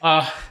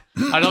 talking.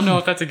 I don't know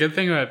if that's a good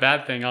thing or a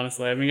bad thing,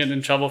 honestly. I've been getting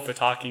in trouble for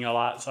talking a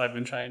lot, so I've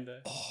been trying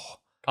to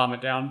calm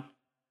it down.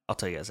 I'll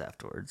tell you guys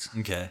afterwards.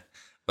 Okay.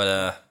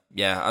 But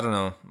yeah, I don't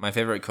know. My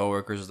favorite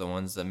coworkers are the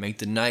ones that make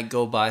the night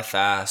go by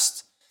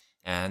fast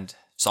and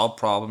solve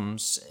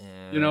problems.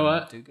 And You know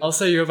what? do good. I'll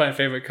say you're my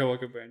favorite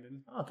coworker,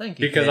 Brandon. Oh, thank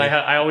you. Because Katie.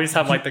 I always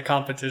have like the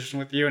competition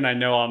with you, and I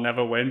know I'll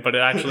never win, but it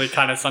actually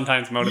kind of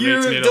sometimes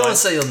motivates me to don't like.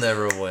 say you'll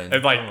never win.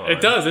 It like Come on.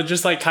 it does. It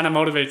just like kind of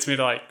motivates me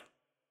to like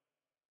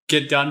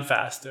get done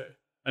faster,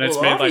 and it's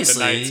Well, made like the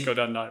obviously- nights go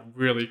done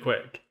really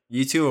quick.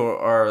 You two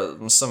are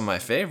some of my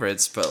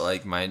favorites, but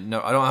like I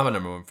don't have a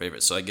number one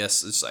favorite, so I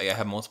guess it's like I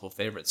have multiple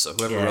favorites. So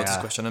whoever wrote this Yeah.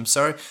 question, I'm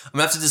sorry, I'm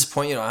gonna have to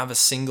disappoint you. I don't have a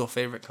single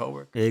favorite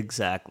coworker.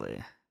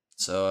 Exactly.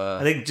 So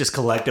I think just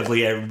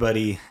collectively,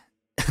 everybody.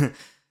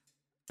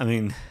 I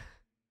mean,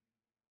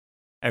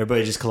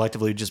 everybody just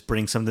collectively just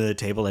brings something to the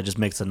table that just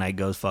makes the night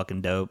goes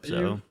fucking dope. Are So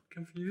you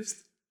confused?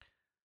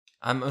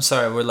 I'm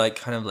sorry. We're like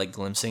kind of like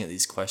glimpsing at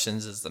these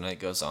questions as the night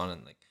goes on,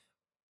 and like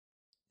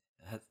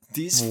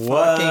these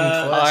What?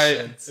 fucking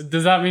questions.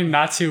 Does that mean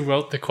that's who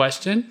wrote the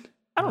question?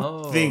 I don't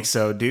Oh. think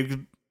so,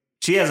 dude.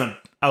 She hasn't.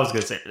 I was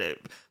gonna say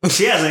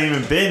she hasn't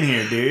even been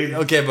here, dude.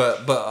 Okay,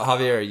 but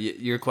Javier,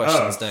 your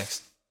question's Oh.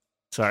 next.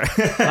 Sorry.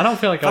 I don't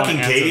feel like I want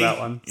Fucking to answer Katie, that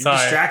one. you're Sorry.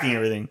 distracting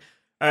everything.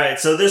 All right,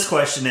 so this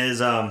question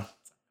is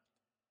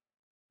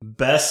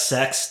best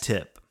sex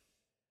tip.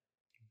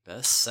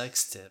 Best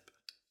sex tip.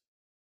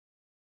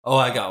 Oh,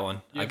 I got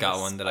one. You I have got a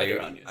one that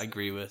spider on your I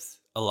agree with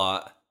a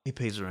lot. He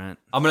pays rent.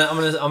 I'm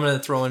gonna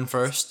throw in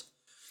first.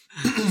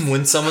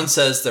 When someone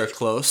says they're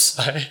close,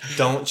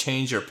 don't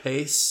change your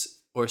pace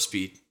or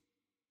speed.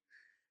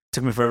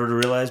 Took me forever to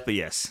realize, but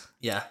yes.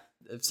 Yeah,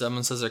 if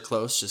someone says they're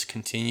close, just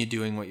continue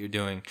doing what you're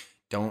doing.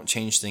 Don't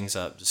change things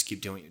up. Just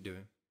keep doing what you're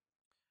doing.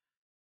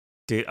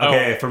 Dude,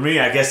 okay, for me,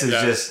 I guess it's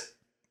Yeah.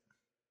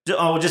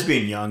 just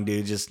being young,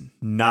 dude. Just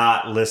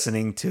not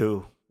listening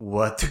to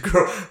what the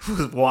girl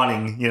was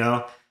wanting, you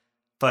know?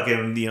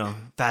 Fucking, you know,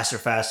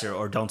 faster,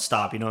 or don't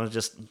stop, you know?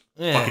 Just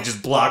fucking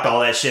just block all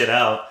that shit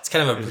out. It's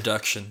kind of a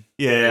production.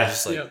 Yeah.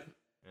 Just like,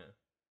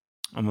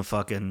 I'm a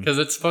fucking... Because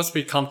it's supposed to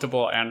be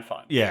comfortable and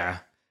fun. Yeah.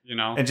 You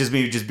know? And just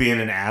me just being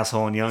an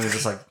asshole and young is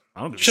just like,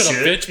 I don't give a Shut up,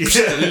 shit. bitch.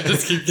 You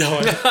just keep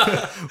going.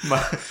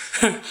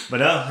 But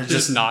no, I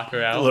just knock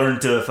her out.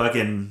 learned to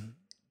fucking...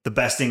 The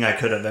best thing I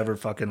could have ever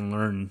fucking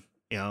learned,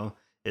 you know,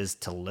 is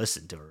to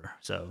listen to her.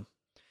 So...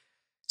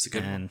 it's a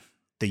good one. And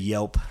the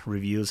Yelp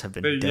reviews have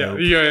been Yeah, dope.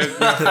 yeah,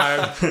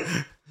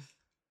 5.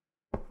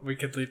 We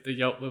could leave the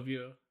Yelp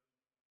review.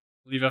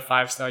 Leave a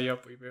 5-star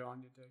Yelp review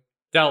on your dick.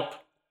 Delp.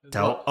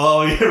 Delp.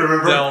 Oh, you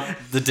remember?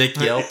 Delp. The dick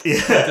yelp. Yeah.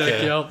 Dick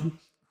Okay. Yelp.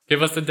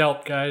 Give us the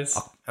Delp, guys.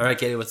 All right,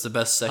 Katie, what's the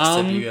best sex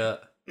tip you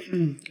got?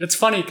 It's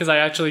funny because I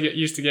actually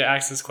used to get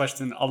asked this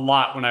question a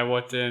lot when I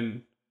worked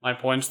in my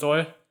porn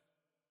store.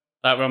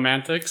 That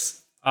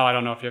Romantics. Oh, I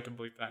don't know if you have to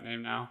bleep that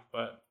name now,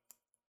 but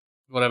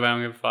whatever, I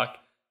don't give a fuck.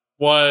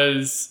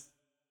 Was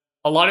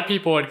a lot of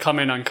people would come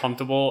in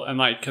uncomfortable and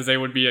like, because they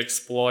would be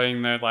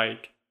exploring their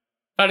like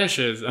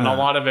fetishes, and a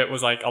lot of it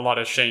was like a lot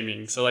of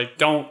shaming. So like,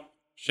 don't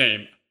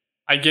shame.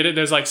 I get it.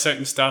 There's like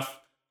certain stuff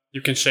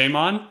you can shame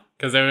on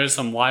because there is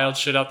some wild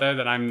shit out there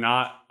that I'm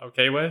not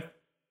okay with.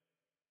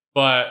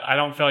 But I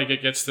don't feel like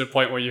it gets to the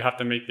point where you have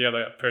to make the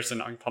other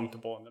person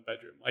uncomfortable in the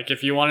bedroom. Like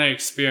if you want to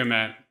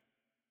experiment,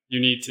 you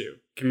need to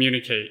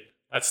communicate.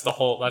 That's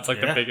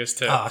like the biggest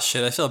tip. Oh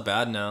shit, I feel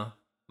bad now.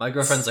 My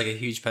girlfriend's like a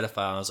huge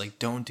pedophile. I was like,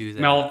 don't do that.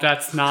 No,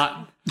 that's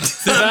not.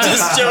 Just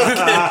joking.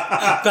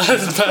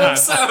 That's bad. I'm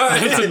sorry.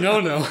 That's a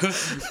no-no.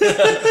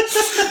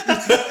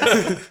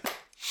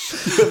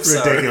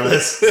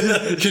 Ridiculous.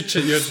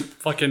 You're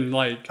fucking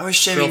like. I was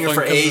shaming her for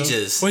girlfriend comes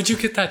ages. over. Where'd you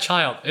get that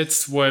child?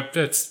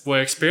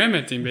 We're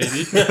experimenting,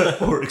 baby.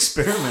 We're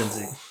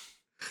experimenting.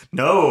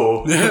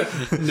 No.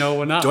 No,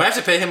 we're not. Do I have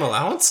to pay him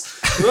allowance?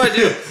 What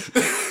do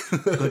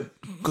I do?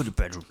 Go to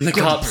bedroom. The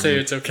cops say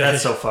it's okay.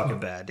 That's so fucking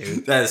bad,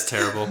 dude. That is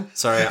terrible.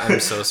 Sorry, I'm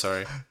so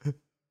sorry.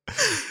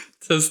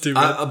 So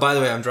stupid. By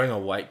the way, I'm drawing a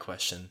white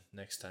question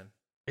next time.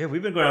 Yeah,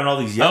 we've been going on all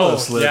these yellow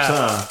slips, yeah.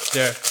 huh?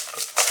 There.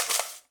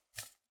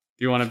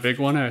 Do you want a big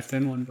one or a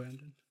thin one,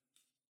 Brandon?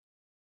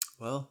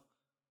 Well,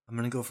 I'm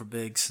gonna go for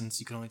big since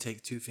you can only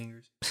take 2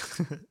 fingers,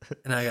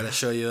 and I gotta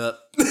show you up.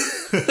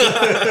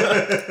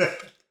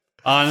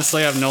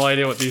 Honestly, I have no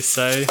idea what these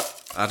say.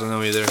 I don't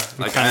know either.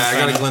 Like kinda I got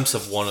trying a to- glimpse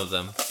of one of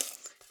them.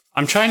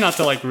 I'm trying not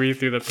to like read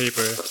through the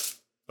paper,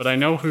 but I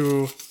know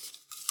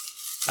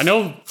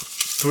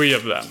 3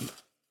 of them.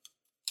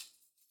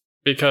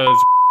 Because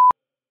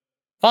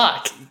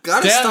fuck.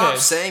 Gotta Damn stop it.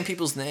 saying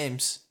people's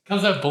names.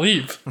 Because I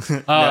believe.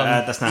 That's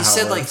not You how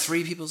said it like works.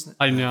 3 people's names.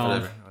 I know.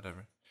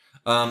 Whatever.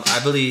 I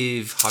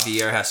believe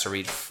Javier has to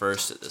read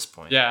first at this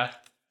point. Yeah.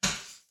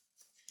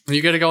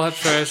 You gotta go ahead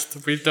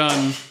first. We've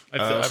done. Me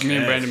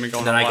and Brandon been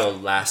going. Then a I lot. go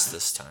last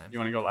this time. You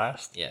want to go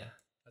last? Yeah.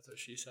 That's what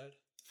she said.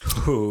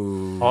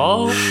 Ooh.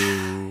 Oh,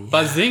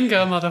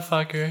 bazinga,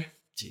 motherfucker!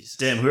 Jesus.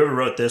 Damn, whoever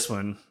wrote this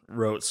one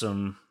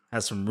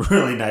has some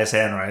really nice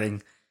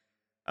handwriting.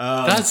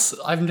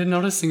 I've been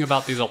noticing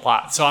about these a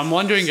lot. So I'm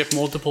wondering if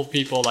multiple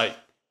people, like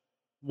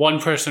one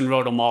person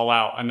wrote them all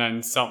out, and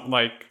then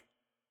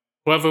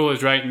whoever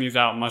was writing these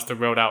out must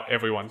have wrote out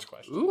everyone's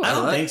question. Ooh, I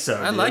don't think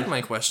so, I dude. like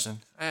my question.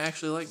 I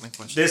actually like my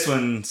question. This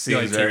one You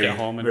seems take very, it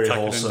home and very tuck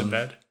it wholesome. into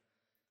bed.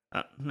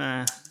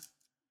 Nah.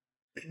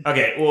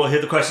 Okay, well, here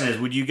the question is: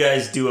 would you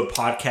guys do a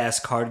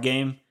podcast card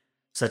game,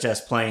 such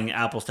as playing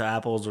Apples to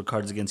Apples or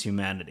Cards Against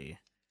Humanity?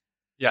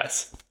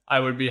 Yes, I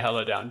would be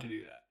hella down to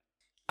do that.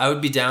 I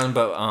would be down,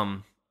 but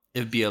it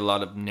would be a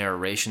lot of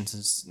narration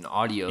since it's an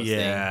audio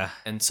thing,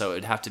 and so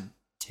it'd have to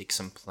take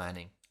some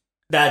planning.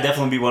 That'd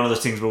definitely be one of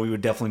those things where we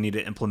would definitely need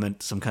to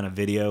implement some kind of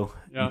video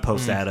and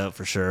post that up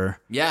for sure.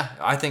 Yeah,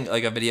 I think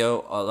like a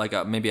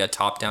video, maybe a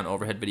top-down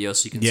overhead video,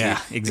 so you can see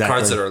exactly. the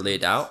cards that are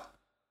laid out.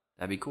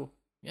 That'd be cool.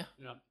 Yeah.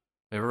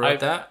 Whoever wrote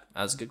that?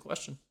 That's a good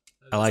question.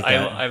 I like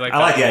that. I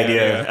like the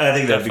idea. I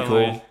think that'd be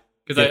cool.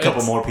 Because Get a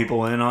couple more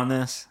people in on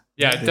this.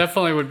 Yeah, it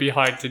definitely would be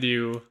hard to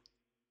do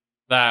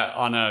that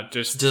on a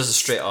just a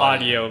straight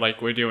audio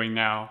like we're doing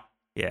now.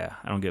 Yeah,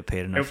 I don't get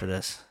paid enough for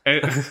this. We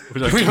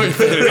don't get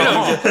paid at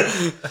all.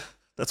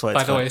 That's why.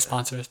 By the way,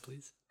 sponsor us,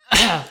 please.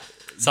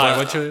 Sorry,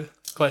 what's your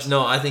question?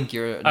 No, I think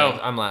you're. No,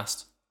 I'm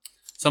last.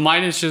 So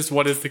mine is just,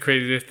 what is the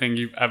craziest thing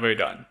you've ever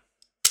done?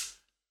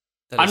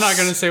 I'm not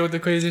gonna say what the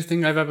craziest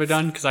thing I've ever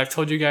done because I've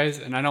told you guys,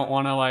 and I don't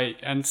want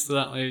to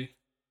instantly.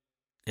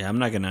 Yeah, I'm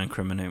not gonna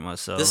incriminate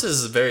myself. This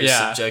is very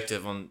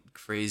subjective on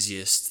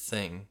craziest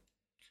thing.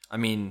 I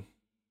mean,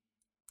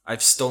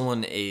 I've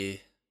stolen a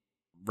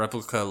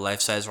replica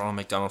life-size Ronald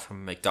McDonald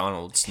from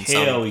McDonald's. And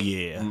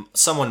Hell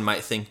someone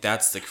might think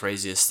that's the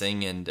craziest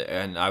thing, and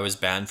I was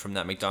banned from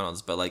that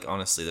McDonald's. But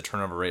honestly, the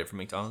turnover rate for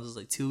McDonald's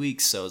is 2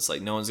 weeks, so it's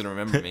no one's gonna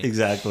remember me.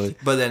 Exactly.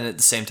 But then at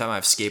the same time,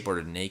 I've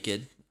skateboarded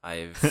naked.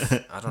 I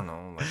don't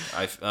know.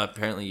 I've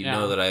apparently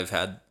know that I've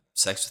had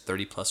sex with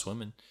 30 plus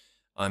women.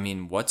 I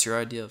mean, what's your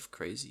idea of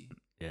crazy?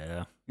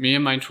 Yeah. Me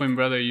and my twin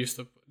brother used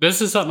to.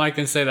 This is something I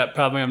can say that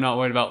probably I'm not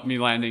worried about me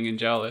landing in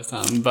jail this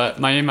time. But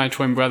my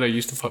twin brother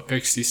used to put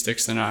pixie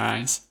sticks in our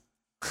eyes.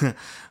 That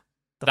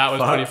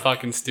was pretty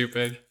fucking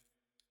stupid.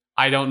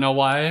 I don't know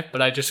why,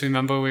 but I just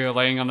remember we were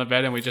laying on the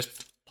bed and we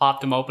just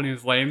popped him open. He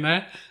was laying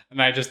there,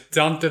 and I just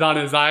dumped it on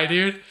his eye,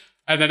 dude.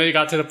 And then it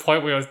got to the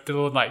point where it was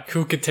doing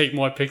who could take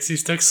more pixie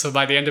sticks. So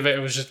by the end of it,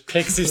 it was just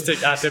pixie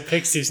stick after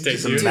pixie stick.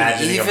 Just dude.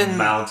 imagining an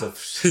amount of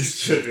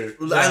sugar.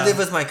 I live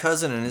with my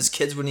cousin, and his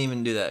kids wouldn't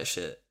even do that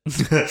shit.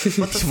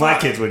 My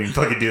kids wouldn't even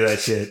fucking do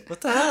that shit.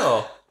 What the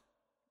hell?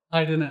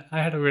 I didn't.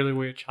 I had a really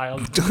weird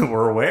childhood.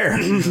 We're aware.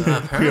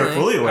 We are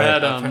fully I aware.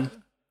 had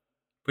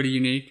pretty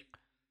unique.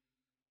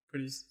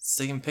 Pretty.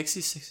 Sticking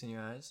pixie sticks in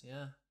your eyes,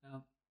 yeah.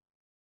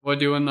 We're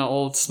doing the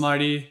old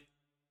Smarty.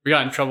 We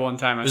got in trouble one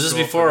time. Was this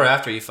before or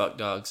after you fucked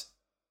dogs?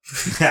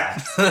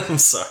 I'm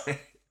sorry.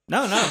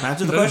 No.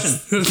 Answer the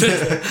question.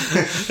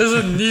 This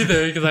is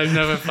neither, because I've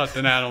never fucked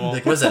an animal.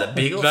 Was that a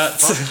beagle?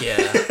 Fuck yeah.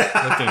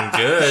 Looking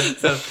good.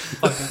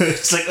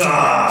 It's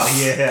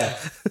oh yeah.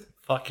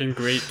 Fucking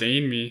Great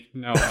Dane me.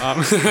 No.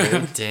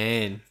 Great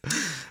Dane.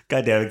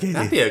 God damn it, Katie.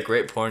 That'd be a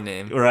great porn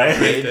name. Right?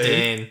 Great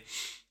Dane.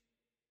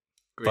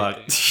 Great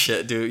Dane.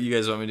 Shit, you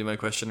guys want me to do my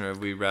question, or have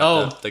we wrapped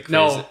up the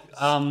crazy?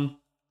 No.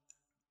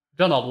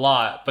 Done a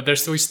lot, but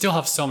we still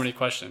have so many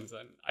questions,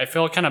 and I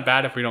feel kind of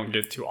bad if we don't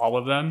get to all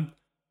of them.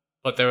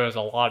 But there is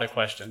a lot of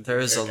questions. There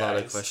is a lot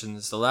of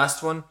questions. The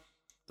last one,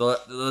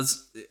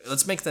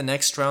 let's make the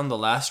next round the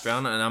last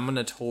round, and I'm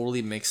gonna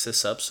totally mix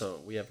this up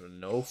so we have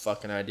no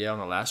fucking idea on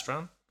the last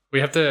round. We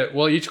have to.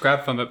 We'll each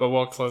grab from it, but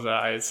we'll close our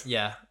eyes.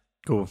 Yeah.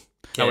 Cool.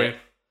 Okay.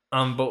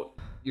 But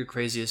you're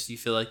craziest. You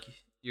feel like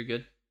you're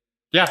good?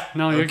 Yeah.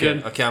 No, you're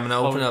good. Okay, I'm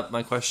gonna open up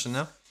my question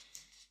now.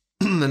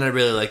 And I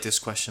really like this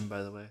question,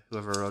 by the way,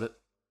 whoever wrote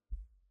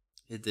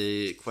it.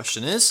 The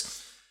question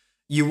is,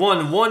 you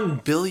won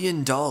 $1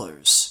 billion.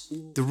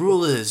 The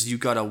rule is you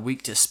got a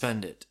week to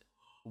spend it.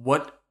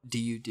 What do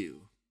you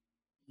do?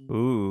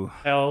 Ooh.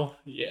 Hell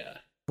yeah.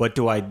 What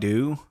do I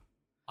do?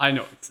 I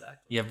know exactly.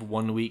 You have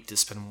 1 week to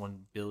spend $1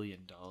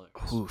 billion.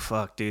 Ooh,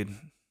 fuck, dude.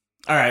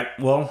 All right,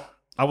 well,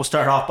 I will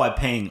start off by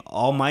paying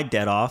all my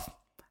debt off,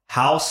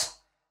 house,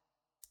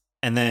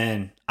 and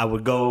then I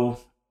would go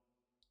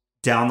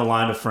down the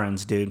line of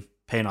friends, dude.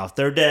 Paying off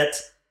their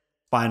debts,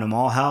 buying them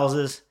all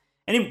houses,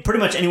 pretty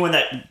much anyone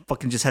that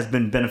fucking just has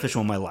been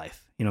beneficial in my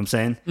life. You know what I'm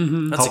saying?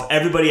 Mm-hmm. Help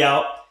everybody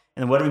out,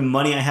 and whatever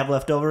money I have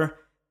left over,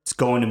 it's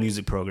going to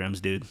music programs,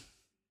 dude.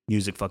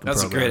 Music fucking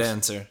programs. That's a great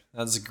answer.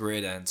 That's a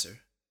great answer.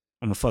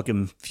 I'm a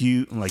fucking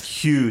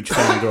huge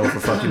fangirl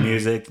for fucking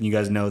music, and you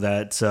guys know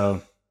that.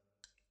 So,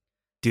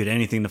 dude,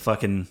 anything to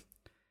fucking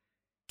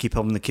keep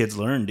helping the kids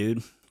learn,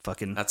 dude.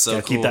 Fucking that's so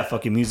cool. Keep that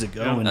fucking music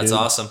going. That's dude.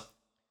 awesome.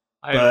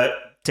 But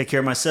take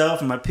care of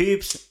myself and my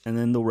peeps, and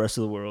then the rest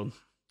of the world.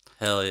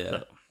 Hell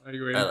yeah. I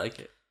agree. I like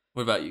it.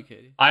 What about you,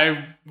 Katie?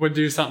 I would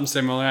do something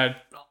similar. I'd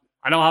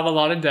I don't have a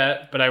lot of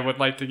debt, but I would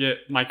like to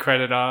get my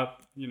credit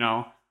up,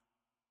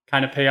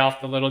 kind of pay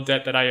off the little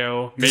debt that I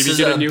owe. Maybe This is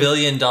get $1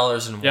 billion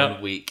in Yep.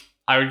 1 week.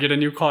 I would get a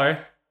new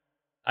car,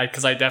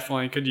 because I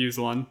definitely could use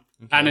one.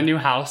 And a new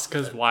house,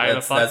 because why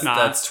the fuck not?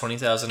 That's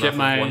 20,000 Get off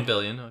my- of $1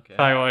 billion. Okay.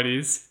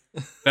 Priorities.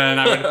 Then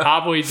I would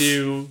probably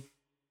do,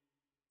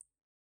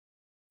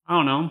 I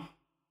don't know.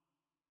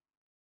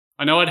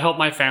 I know I'd help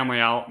my family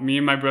out. Me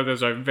and my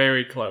brothers are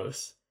very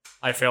close,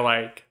 I feel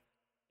like.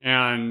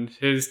 And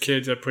his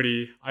kids are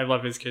I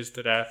love his kids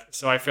to death.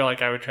 So I feel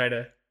like I would try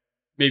to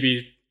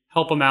maybe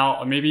help them out,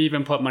 or maybe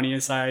even put money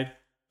aside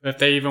if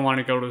they even want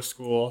to go to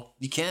school.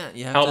 You can't.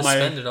 You have Help to my-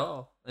 spend it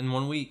all in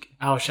 1 week.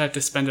 Oh, should I have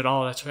to spend it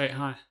all? That's right,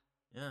 huh?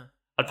 Yeah.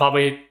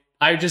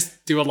 I would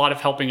just do a lot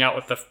of helping out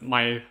with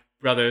my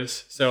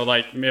brothers. So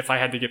like if I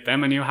had to get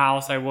them a new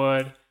house, I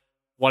would.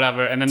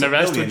 Whatever. And then It's the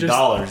rest $1 would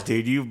billion, just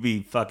dude. You can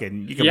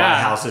buy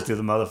Yeah. houses through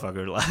the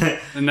motherfucker.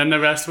 Like, and then the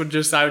rest would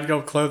just I would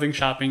go clothing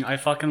shopping. I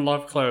fucking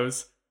love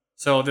clothes.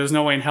 So there's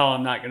no way in hell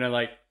I'm not gonna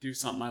like do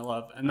something I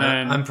love. And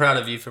then I'm proud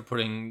of you for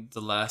putting the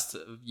last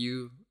of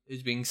you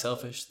is being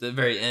selfish. The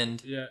very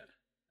end. yeah.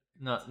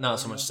 Not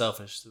so much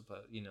selfish,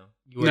 but you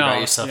worry about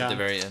yourself at the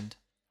very end.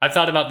 I've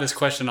thought about this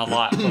question a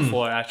lot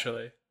before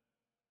actually.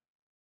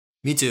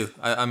 Me too.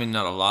 I mean,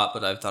 not a lot,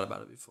 but I've thought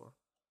about it before.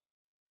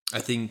 I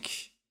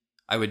think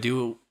I would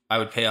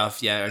pay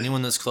off,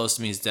 anyone that's close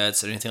to me's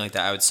debts or anything like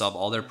that. I would solve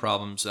all their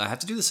problems. I have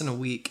to do this in a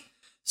week.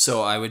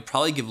 So I would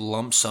probably give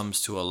lump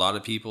sums to a lot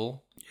of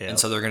people. yeah. And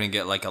so they're going to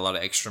get like a lot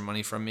of extra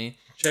money from me.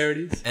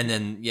 Charities. And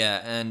then,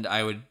 and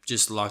I would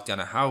just lock down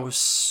a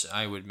house.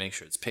 I would make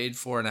sure it's paid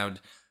for. And I would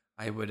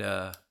I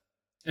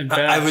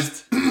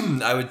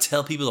would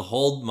tell people to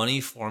hold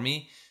money for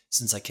me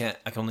since I can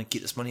only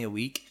keep this money a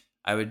week.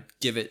 I would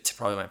give it to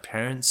probably my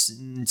parents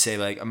and say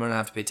like, I'm going to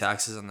have to pay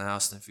taxes on the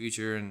house in the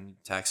future and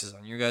taxes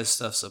on your guys'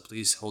 stuff. So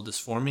please hold this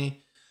for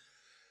me.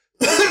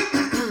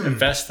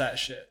 Invest that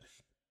shit.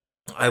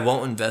 I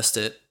won't invest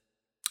it.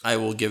 I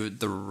will give it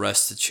the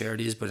rest to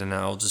charities, but then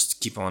I'll just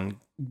keep on.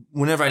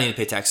 Whenever I need to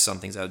pay taxes on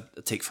things, I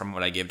would take from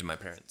what I gave to my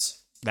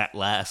parents. That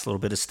last little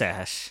bit of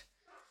stash.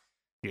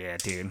 Yeah,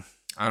 dude.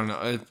 I don't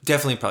know.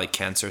 Definitely probably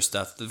cancer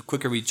stuff. The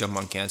quicker we jump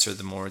on cancer,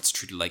 the more it's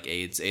treated like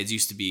AIDS. AIDS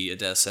used to be a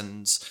death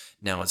sentence.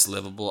 Now it's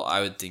livable.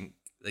 I would think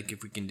like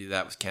if we can do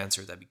that with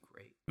cancer, that'd be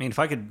great. I mean, if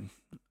I could,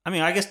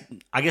 I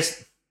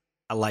guess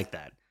I like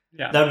that.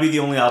 Yeah. That would be the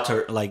only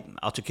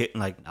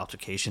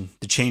altercation.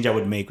 The change I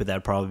would make with that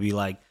would probably be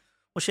like,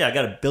 well, shit, I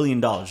got $1 billion,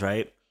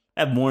 right? I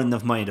have more than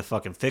enough money to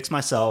fucking fix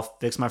myself,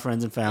 fix my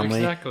friends and family.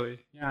 Exactly.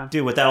 Yeah.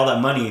 Dude, without all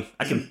that money,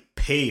 I can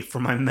pay for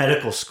my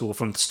medical school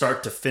from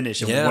start to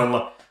finish.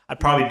 I'd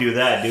probably do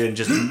that, dude, and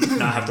just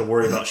not have to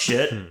worry about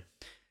shit.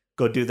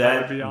 Go do that.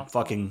 That would be awesome.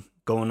 Fucking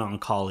going to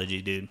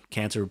oncology, dude.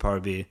 Cancer would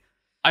probably be.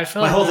 I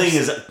feel My like whole thing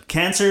there's- is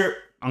cancer,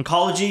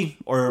 oncology,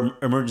 or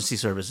emergency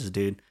services,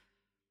 dude.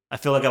 I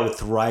feel like I would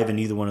thrive in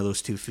either one of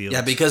those two fields.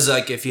 Yeah, because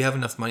like if you have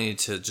enough money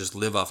to just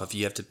live off of,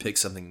 you have to pick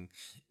something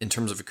in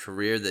terms of a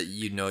career that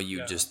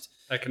just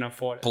I can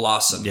afford it.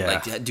 blossom,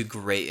 Yeah. like do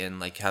great and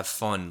like have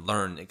fun,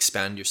 learn,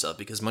 expand yourself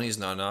because money is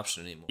not an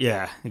option anymore.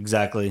 Yeah,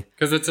 exactly.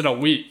 Because it's in a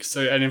week.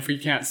 So, and if we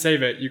can't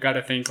save it, you got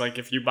to think like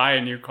if you buy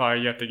a new car,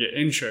 you have to get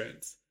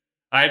insurance.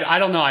 I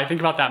don't know. I think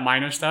about that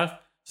minor stuff.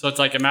 So it's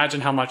like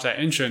imagine how much that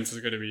insurance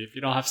is going to be if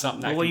you don't have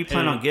something that. Well, what can you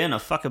plan pay. on getting? A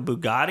fucking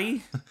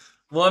Bugatti?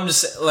 Well, I'm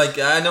just like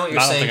I know what you're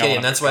I don't saying, think I Katie, want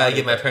and a that's why I Bugatti,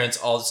 give my but- parents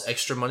all this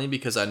extra money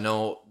because I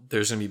know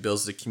there's gonna be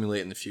bills that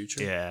accumulate in the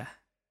future. Yeah.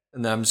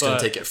 And then I'm just gonna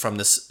But- take it from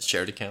this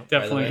shared account. by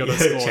the Definitely way. go to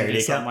school and Charity do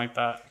account? something like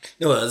that.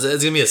 No, it's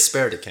gonna be a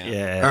spared account.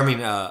 Yeah. Or, I mean,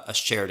 a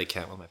shared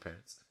account with my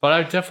parents. But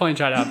I definitely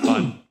try to have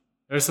fun.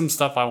 There's some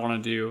stuff I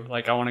want to do.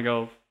 Like I want to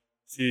go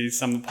see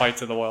some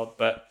parts of the world,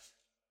 but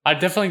I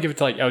definitely give it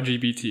to like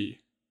LGBT.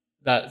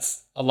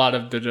 That's a lot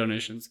of the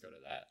donations go to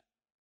that.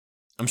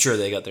 I'm sure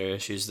they got their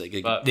issues that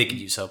But- they could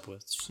use help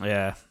with.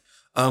 Yeah.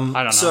 I don't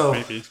know. So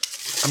Maybe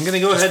I'm gonna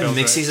go Just ahead and feels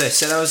mix right. these. I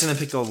said I was gonna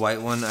pick a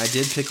white one. I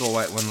did pick a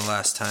white one the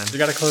last time, you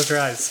got to close your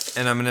eyes.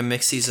 and I'm gonna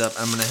mix these up.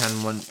 I'm gonna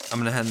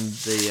hand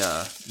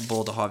the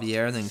bowl to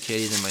Javier, then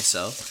Katie, then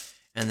myself,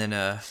 and then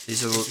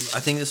these are.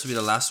 I think this will be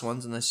the last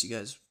ones, unless you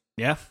guys.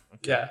 Yeah.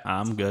 Yeah.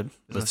 I'm good.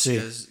 unless Let's you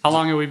see. guys- How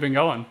long have we been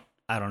going?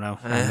 I don't know.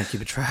 I'm going to keep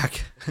a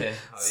track. Okay,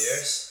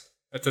 Javier's.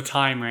 It's a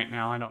time right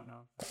now. I don't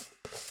know.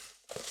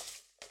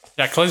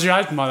 Yeah, close your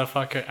eyes,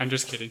 motherfucker. I'm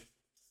just kidding.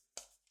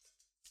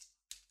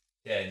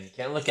 Yeah, and you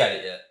can't look at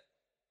it yet.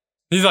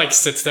 He like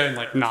sits there and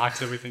like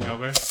knocks everything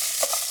over.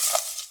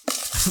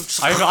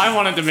 I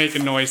wanted to make a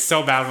noise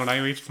so bad when I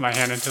reached my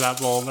hand into that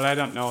bowl, but I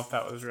don't know if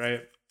that was right.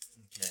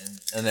 Okay.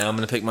 And then I'm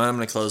gonna pick mine. I'm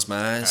gonna close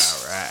my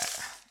eyes. All right.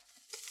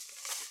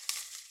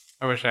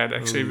 I wish I had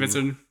actually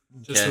visited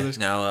just for Okay. this.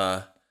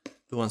 Now,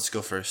 who wants to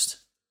go first?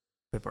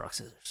 Paper, rock,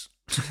 scissors.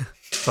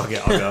 Fuck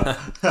it, I'll go.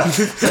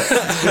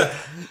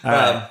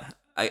 All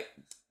right.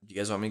 You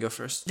guys want me to go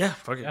first? Yeah,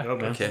 fuck it. Yeah. Go,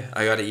 man. Okay,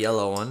 I got a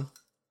yellow one.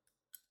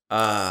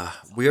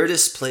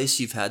 Weirdest place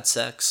you've had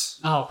sex?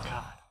 Oh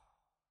god,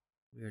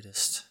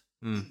 Weirdest.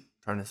 Trying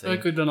to I feel like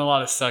think. we've done a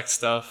lot of sex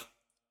stuff.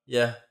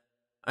 Yeah.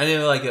 I knew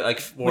like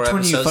 4 Which one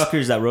of you episodes.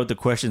 fuckers that wrote the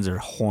questions are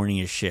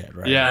horny as shit,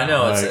 right? Yeah. I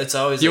know Like, it's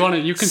always. You like,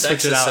 want to? You can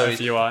switch it sexist, out so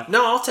if you want.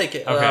 No, I'll take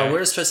it. Okay.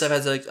 Weirdest place I've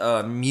had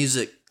like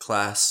music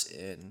class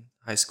in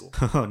high school.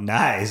 Oh,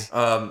 nice.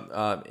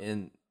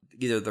 In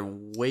either the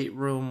weight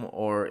room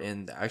or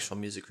in the actual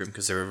music room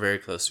because they were very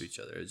close to each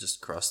other. It was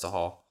just across the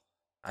hall.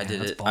 I Damn, did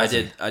that's it.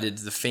 ballsy. I did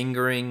the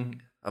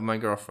fingering of my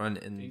girlfriend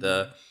in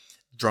the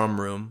drum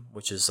room,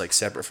 which is like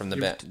separate from the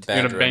You're band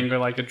gonna room. bang her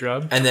like a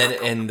drum. And then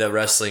in the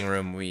wrestling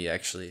room, we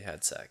actually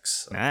had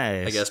sex. So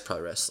Nice. I guess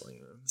probably wrestling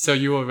room. So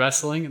you were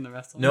wrestling in the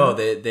wrestling? No,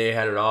 room? they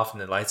had it off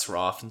and the lights were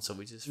off, and so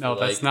we just No, were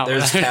that's like, not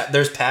there's what I-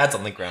 there's pads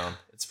on the ground.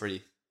 It's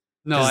pretty.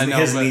 No, I know.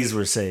 His but knees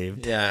were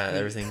saved. Yeah,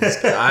 everything. Was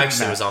good. I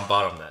actually was on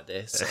bottom that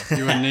day. So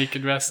you were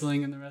naked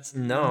wrestling in the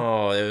wrestling.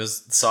 no, it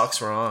was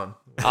socks were on.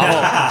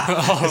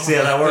 Oh. See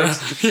how that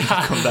works?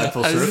 Yeah. Come back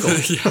full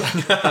circle.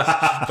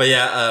 Yeah. But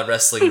yeah,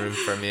 wrestling room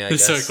for me. I The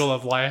guess. circle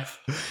of life.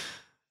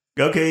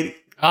 Go, Katie.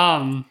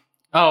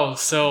 Oh,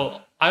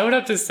 so I would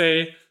have to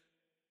say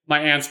my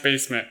aunt's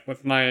basement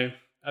with my,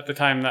 at the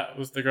time that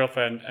was the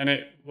girlfriend, and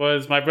it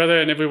was my brother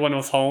and everyone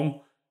was home.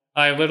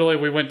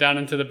 We went down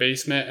into the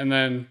basement, and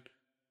then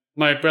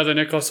my brother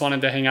Nicholas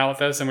wanted to hang out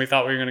with us, and we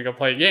thought we were going to go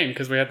play a game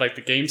because we had like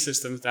the game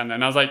systems down there.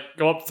 And I was like,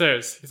 go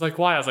upstairs. He's like,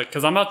 why? I was like,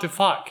 because I'm about to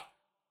fuck.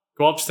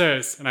 Go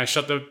upstairs. And I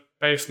shut the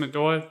basement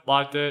door,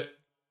 locked it,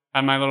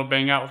 had my little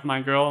bang out with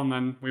my girl, and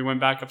then we went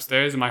back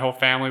upstairs, and my whole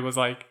family was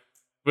like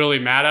really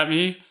mad at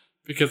me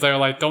because they were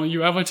like, don't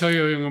you ever tell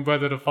your younger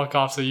brother to fuck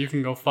off so you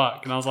can go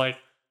fuck. And I was like,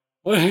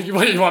 what you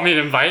want me to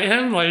invite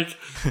him? Like,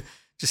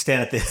 Just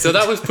stand at the. so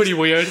that was pretty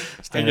weird.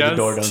 Stand at the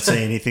door. Don't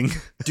say anything.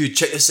 Dude,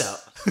 check this out.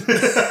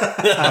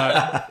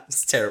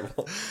 It's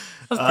terrible.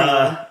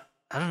 I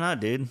don't know,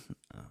 dude.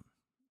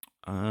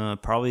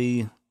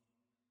 Probably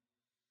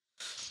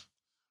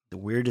the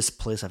weirdest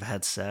place I've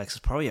had sex is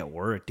probably at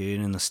work,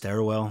 dude, in the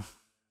stairwell.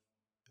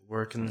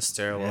 Work in the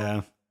stairwell.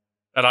 Yeah.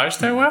 At our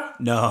stairwell?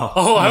 No.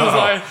 Oh, I No.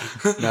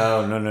 was like,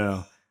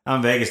 No. I'm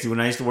in Vegas, dude. When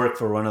I used to work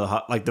for one of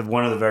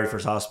the very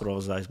first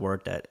hospitals I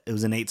worked at, it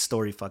was an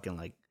 8-story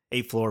fucking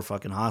 8-floor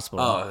fucking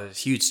hospital. Oh, a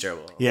huge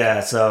stairwell.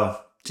 Yeah, so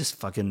just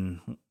fucking,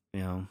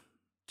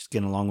 just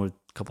getting along with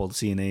a couple of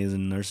CNAs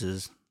and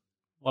nurses.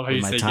 love how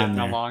you My say time getting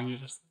there. along. You're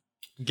just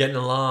Getting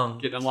along.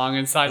 getting along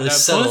inside Really that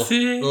subtle.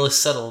 pussy. Really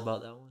subtle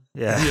about that one.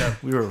 Yeah, Yeah.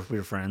 we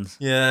were friends.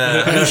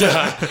 Yeah.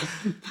 Yeah.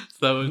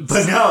 So it's,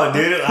 But no,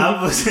 dude,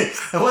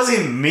 it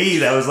wasn't me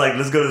that was like,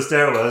 let's go to the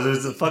stairwell. It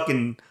was a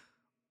fucking,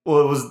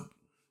 well, it was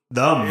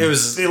them. It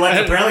was-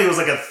 apparently it was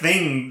like a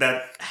thing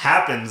that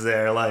happens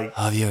there. Like,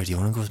 Javier, do you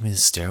want to go with me to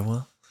the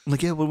stairwell? I'm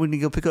like, yeah, what would we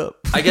go pick up?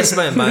 I guess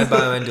my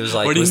mind was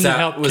like, What do you was need that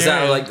help was that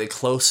carrying? like the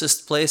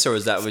closest place, or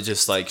was that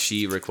just like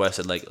she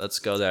requested, like, let's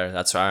go there?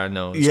 That's why I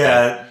know. it's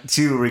Yeah,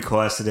 she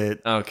requested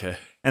it. bad. Okay.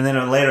 And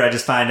then later I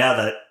just find out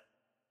that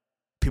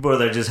people are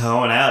there just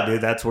hoeing out,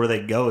 dude. That's where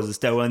they go, is the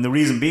stairwell. And the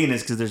reason being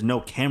is because there's no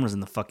cameras in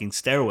the fucking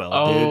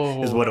stairwell,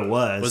 dude, is what it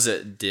was. Was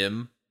it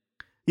dim?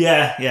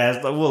 Yeah.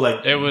 It's like, well,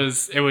 like, it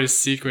was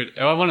secret.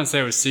 I want to say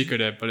it was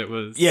secretive, but it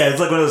was. yeah, it's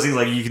like one of those things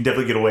like you can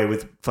definitely get away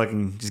with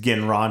fucking just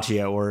getting raunchy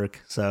at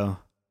work. So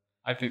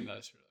I think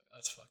that's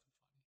fucking.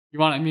 You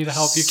wanted me to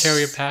help you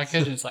carry a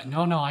package? And it's like,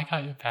 no, I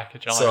got your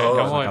package. All So, right, I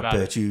don't was worry I about it.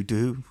 bet you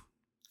do.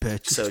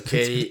 Bet you. So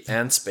Katie,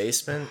 aunt's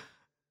basement.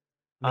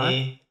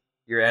 Me,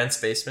 your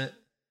aunt's basement.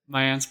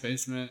 My aunt's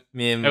basement.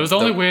 Me and It was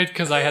only weird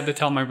because I had to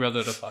tell my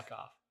brother to fuck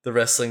off. the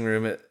wrestling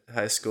room at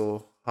high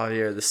school.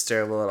 Javier, the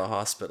stairwell at a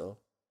hospital.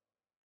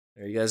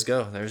 There you guys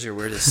go. There's your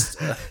weirdest.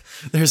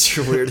 There's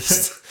your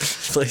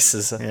weirdest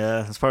places.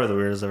 Yeah, it's probably the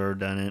weirdest I've ever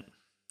done it.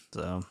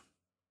 So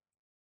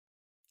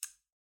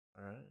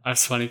All right.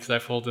 That's funny because I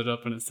folded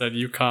up and it said,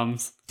 "You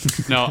comes."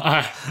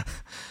 No,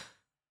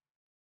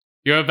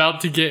 you're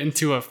about to get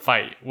into a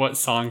fight. What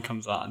song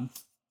comes on?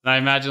 And I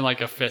imagine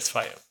like a fist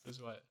fight is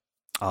what.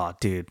 oh,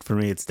 dude, for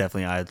me it's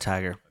definitely Eye of the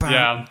Tiger.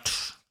 Yeah.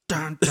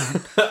 Dun,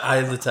 dun. Eye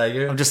of the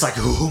Tiger. I'm just like,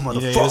 oh, You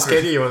motherfucker.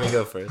 Katie, you want me to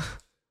go first?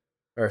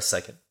 Or a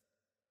second?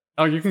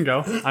 Oh, you can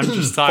go. I'm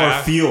just Or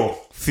tired.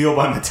 Feel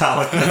by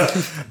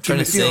Metallica. Trying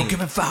to sing. Give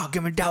me feel,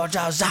 give me down,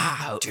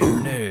 out.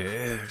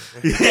 Yeah,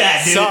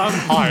 dude. Something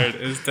hard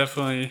is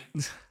definitely.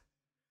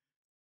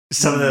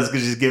 Some of that's gonna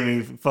just get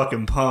me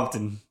fucking pumped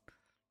and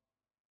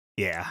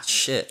yeah.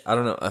 Shit. I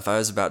don't know. If I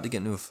was about to get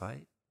into a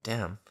fight,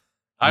 damn.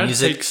 I would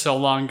Music- take so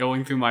long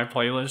going through my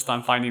playlist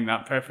on finding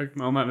that perfect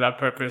moment, that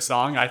perfect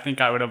song. I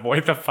think I would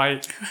avoid the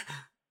fight.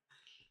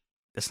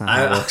 That's not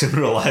how it works in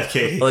real life,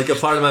 Katie. Like a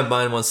part of my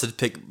mind wants to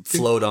pick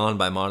 "Float On"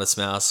 by Modest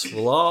Mouse.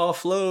 We'll all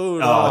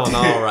float Oh, on, dude.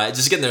 all right.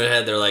 Just get in their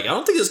head. They're like, I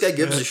don't think this guy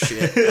gives a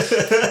shit.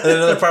 And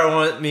another part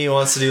of me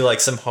wants to do like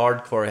some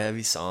hardcore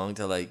heavy song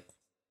to like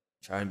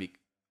try and be.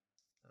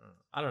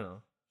 I don't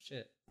know.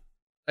 Shit.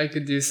 I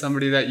could do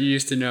somebody that you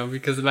used to know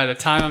because by the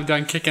time I'm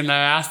done kicking their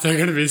ass, they're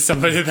gonna be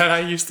somebody that I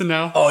used to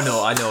know. Oh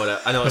no, I know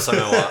what song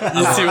I want.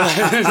 You see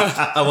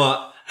what I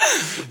want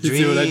You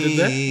see what I did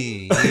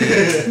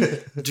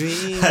there?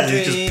 Dream,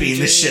 You're just beating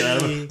the shit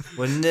out of him.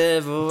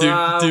 Whenever Do,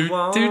 I do,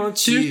 want do,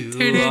 do, you,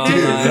 do, do, all do.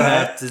 I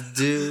have to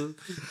do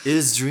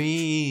is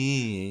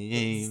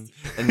dream.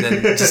 And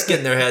then just get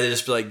in their head, they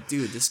just be like,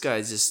 dude, this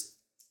guy's just,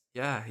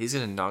 yeah, he's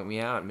gonna knock me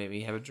out and make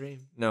me have a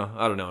dream. No,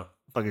 I don't know.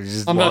 Fucking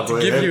just I'm about walk to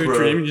away, give you a bro.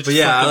 dream. And you But just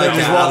yeah, I fucking They like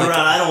just that. walk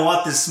around. I don't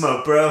want this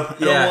smoke, bro. I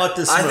don't want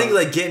this smoke. I think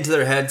like get into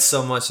their head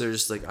so much, they're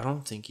just like, I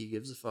don't think he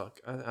gives a fuck.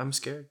 I'm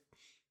scared.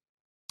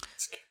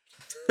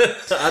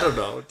 I don't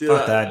know. Dude,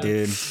 Fuck that,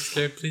 dude.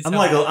 Okay, please I'm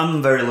help. like I'm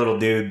a very little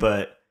dude,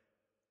 but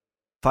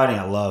fighting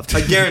I love.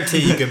 I guarantee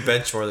you can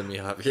bench more than me,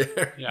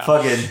 Javier. Yeah,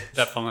 Fucking.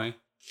 definitely.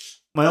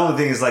 My only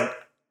thing is like,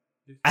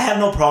 I have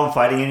no problem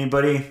fighting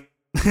anybody.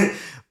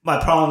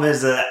 My problem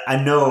is that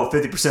I know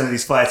 50% of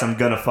these fights I'm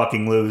gonna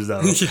fucking lose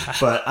though. Yeah.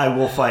 But I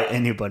will fight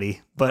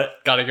anybody. But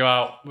Gotta go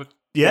out with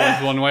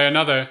yeah, one way or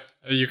another.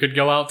 You could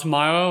go out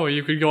tomorrow, or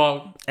you could go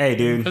out. hey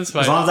dude, Fist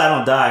as fight. long as I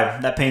don't die,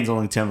 that pain's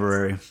only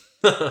temporary.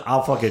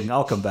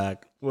 I'll come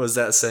back. What was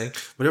that saying?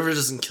 Whatever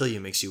doesn't kill you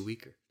makes you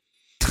weaker.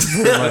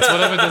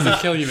 Whatever doesn't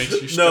kill you makes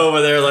you strong. No,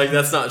 but they're like,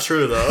 that's not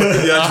true though.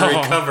 You have to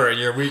Oh. recover and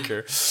you're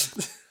weaker.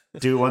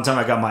 Dude, one time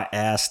I got my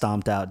ass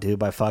stomped out, dude,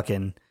 by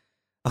fucking.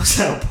 I was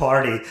at a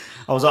party.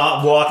 I was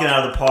out walking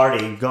out of the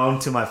party, going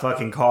to my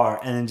fucking car,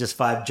 and then just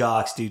 5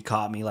 jocks, dude,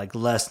 caught me like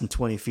less than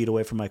 20 feet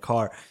away from my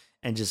car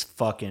and just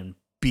fucking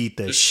beat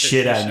the Just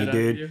shit kick the out of me, shit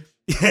dude.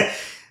 you. Yeah.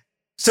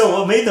 So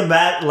what made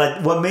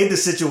what made the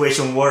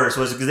situation worse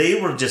was because they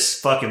were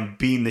just fucking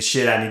beating the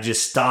shit out of me,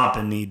 just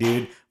stomping me,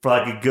 dude, for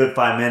like a good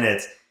 5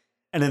 minutes.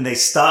 And then they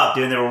stopped,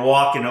 dude, and they were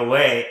walking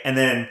away. And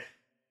then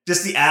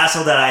just the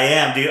asshole that I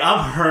am, dude,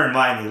 I'm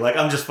hurting-minded. Like,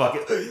 I'm just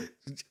fucking...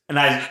 And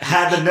I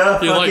had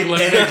enough You're fucking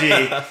like- energy.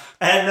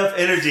 I had enough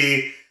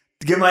energy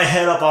to get my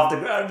head up off the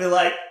ground and be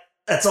like,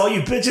 that's all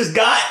you bitches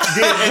got?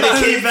 Dude, and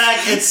they came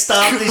back and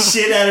stomped the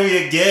shit out of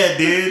me again,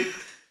 dude.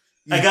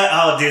 Dude,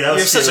 that was You're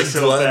such a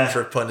so glutton bad.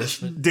 for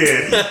punishment.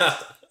 Dude.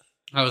 That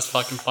was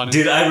fucking funny.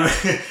 Dude, I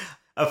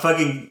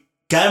fucking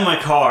got in my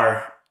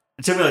car.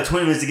 It took me like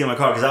 20 minutes to get in my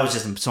car because I was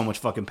just in so much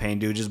fucking pain,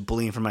 dude. Just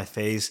bleeding from my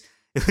face.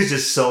 It was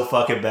just so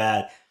fucking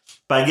bad.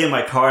 But I get in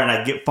my car and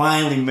I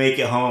finally make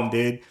it home,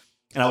 dude.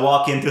 And I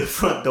walk into the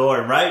front door.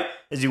 And right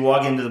as you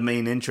walk into the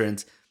main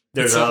entrance,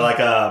 there's like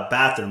a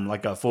bathroom,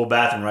 like a full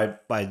bathroom,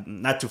 right by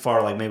not too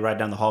far, like maybe right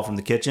down the hall from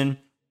the kitchen.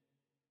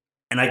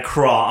 And I'm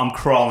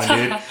crawling,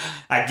 dude.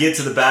 I get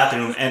to the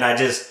bathroom and I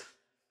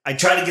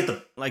try to get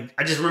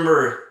I just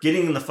remember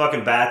getting in the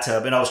fucking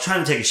bathtub and I was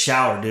trying to take a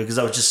shower, dude, because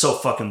I was just so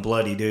fucking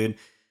bloody, dude.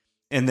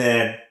 And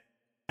then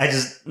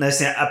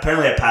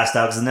apparently I passed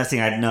out because the next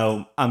thing I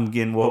know, I'm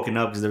getting woken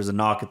up because there was a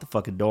knock at the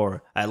fucking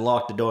door. I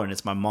locked the door and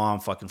it's my mom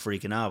fucking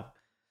freaking out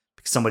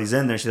because somebody's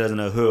in there. She doesn't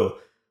know who.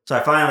 So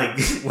I finally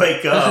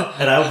wake up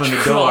and I open the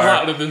Crawl door.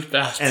 out of this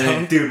bathtub. And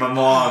then, dude, my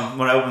mom,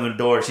 when I opened the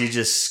door, she's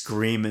just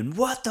screaming,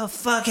 "What the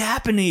fuck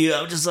happened to you?"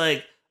 I was just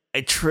like,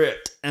 I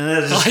tripped. And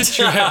then I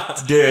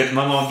tripped. Dude,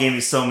 my mom gave me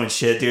so much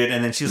shit, dude.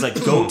 And then she was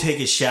like, go take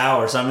a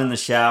shower. So I'm in the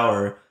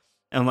shower.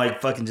 And I'm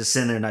like fucking just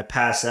sitting there and I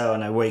pass out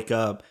and I wake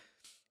up.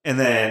 And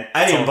then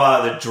I didn't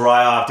bother to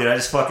dry off, dude. I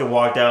just fucking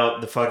walked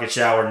out the fucking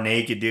shower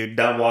naked, dude.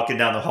 Walking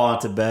down the hall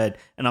into bed.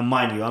 And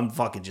I'm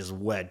fucking just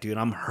wet, dude.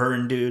 I'm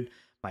hurting, dude.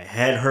 My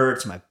head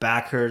hurts. My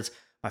back hurts.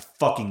 My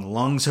fucking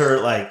lungs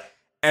hurt. Like,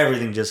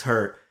 everything just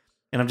hurt.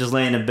 And I'm just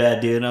laying in bed,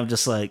 dude. And I'm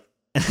just like,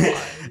 I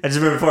just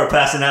remember before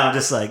passing out, I'm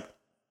just like,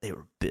 they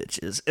were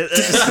bitches.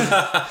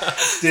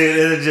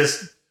 Dude, it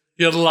just...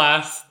 Your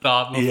last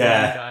thought before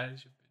Yeah. you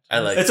guys. I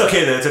like It's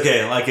okay, though. It's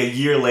okay. Like, a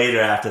year later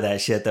after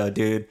that shit, though,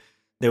 dude,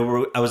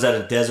 I was at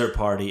a desert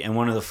party, and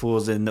one of the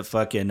fools in the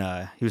fucking...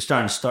 he was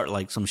trying to start,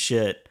 like, some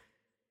shit.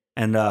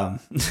 And,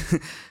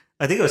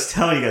 I think I was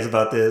telling you guys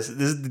about this.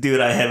 This is the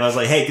dude I had. I was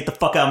like, hey, get the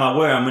fuck out of my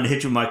way. I'm going to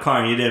hit you with my car.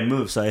 And you didn't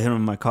move, so I hit him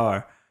with my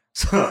car.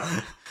 So...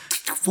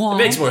 It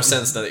makes more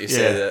sense now that you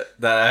say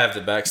that I have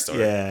the backstory.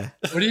 Yeah.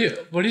 What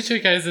do you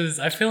guys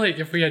I feel like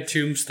if we had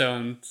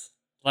tombstones,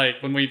 like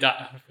when we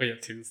die,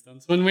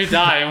 when we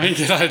die and we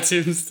get our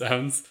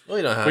tombstones, Well,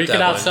 you don't have we to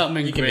could have one.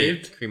 something You can be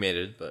engraved.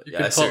 cremated, but You yeah,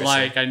 I could see put what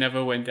you're like, I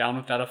never went down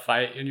without a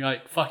fight, and you're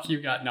like, fuck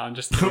you, God. No, I'm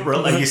just kidding.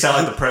 Like, you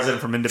sound like the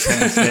president from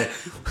Independence Day.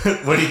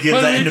 When he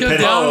gives that When we go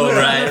independence... down Oh,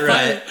 without a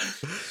right.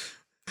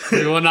 fight,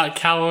 we will not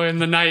cower in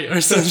the night or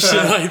some shit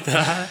like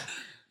that.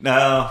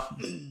 No.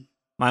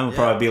 Mine would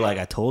probably be like,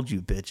 I told you,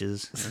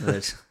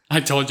 bitches. I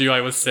told you I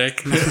was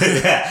sick.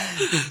 Yeah.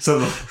 So,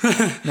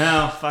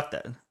 no, fuck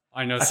that.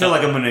 I know. I feel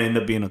like I'm going to end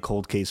up being a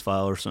cold case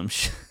file or some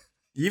shit.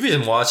 You've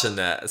been watching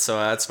that, so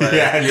that's why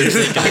Yeah, you're dude,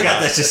 thinking I got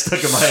about that shit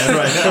stuck in my head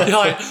right now.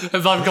 You're like,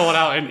 if I'm going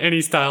out in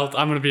any style,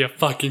 I'm gonna be a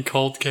fucking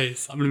cold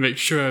case. I'm gonna make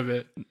sure of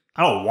it.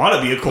 I don't want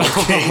to be a cold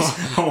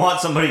case. I want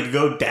somebody to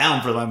go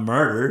down for my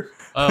murder.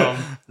 I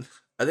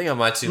think on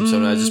my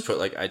tombstone, I just put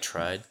like, I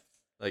tried.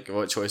 Like,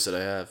 what choice did I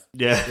have?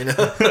 Yeah. You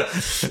know?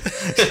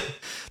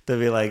 They'd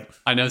be like,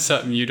 I know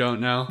something you don't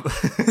know.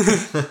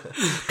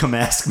 come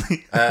ask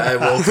me. I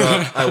woke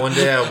up. One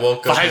day I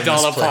woke up in $5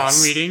 this palm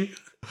place. reading.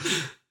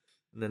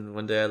 And then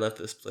one day I left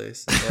this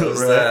place. That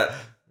was Right. that.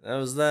 That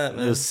was that,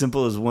 man. As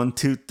simple as 1,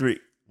 2, 3.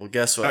 Well,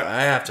 guess what?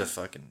 I have to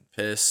fucking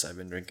piss. I've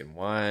been drinking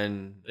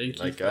wine. Thank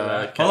you Like, for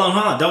that. Hold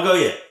on. Don't go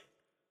yet.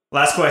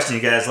 Last question,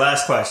 you guys.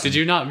 Last question. Did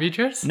you not read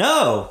yours?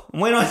 No. I'm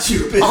waiting on you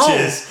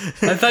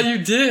bitches. I thought you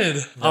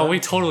did. Oh, we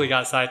totally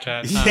got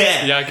sidetracked.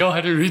 Yeah. Yeah, go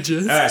ahead and read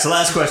yours. All right, so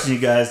last question, you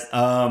guys.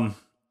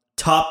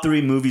 Top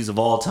 3 movies of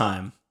all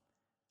time.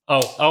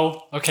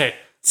 Oh, okay.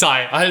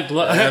 Sorry.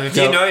 If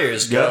you know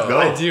yours, go.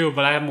 I do,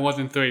 but I have more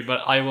than 3,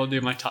 but I will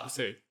do my top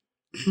 3.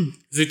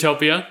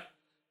 Zootopia.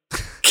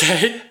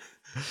 Okay.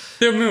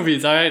 They're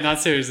movies, alright? Not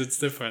series, it's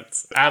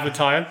different.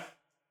 Avatar.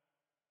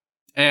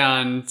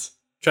 And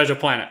Treasure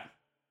Planet.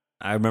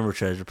 I remember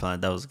Treasure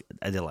Planet.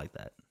 I did like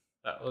that.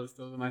 Those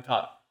are my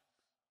top.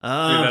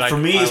 that For I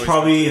me, it's always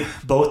probably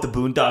both the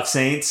Boondock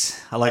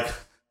Saints. I like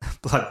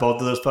both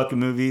of those fucking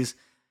movies.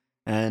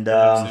 And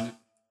I've seen it.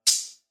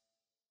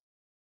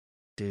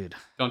 dude,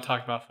 Don't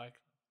talk about Fight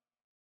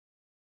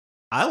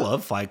Club. I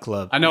love Fight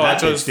Club. I know,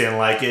 that I bitch just- didn't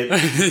like it.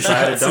 So I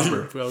had to dump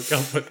her. Broke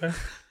up with her.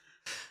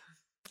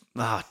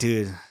 Oh,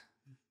 dude,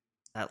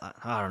 I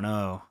don't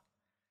know.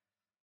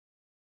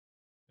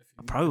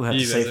 I probably would have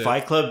to say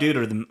Fight Club, dude,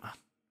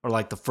 or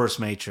like the first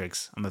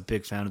Matrix. I'm a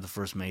big fan of the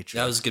first Matrix.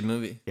 That was a good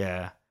movie.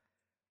 Yeah,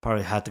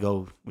 probably had to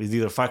go with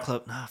either Fight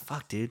Club. Nah,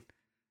 fuck, dude.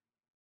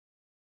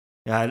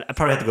 Yeah, I'd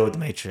probably have to go with the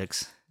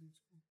Matrix.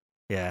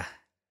 Yeah.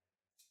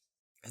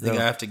 I think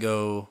I have to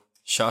go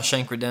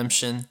Shawshank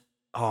Redemption.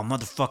 Oh,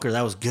 motherfucker,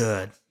 that was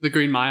good. The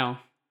Green Mile.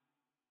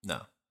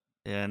 No.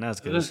 Yeah, not as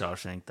good as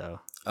Shawshank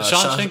though. The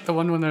Shawshank, the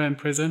one when they're in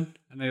prison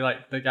and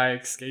the guy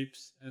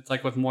escapes. And it's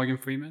like with Morgan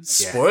Freeman.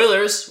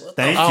 Spoilers. What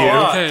the Thank fuck? you.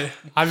 Oh, okay.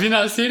 Have you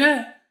not seen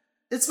it?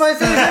 It's my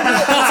favorite.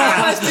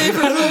 It's my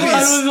favorite movies. I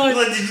was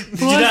like, Did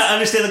you not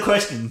understand the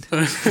question?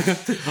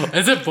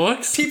 is it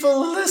books? People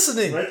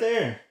listening. Right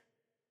there.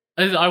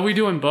 Are we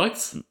doing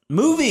books?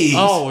 Movies.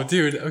 Oh,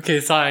 dude.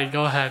 Okay, sorry.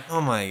 Go ahead. Oh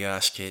my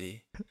gosh,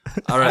 Katie.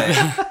 All right.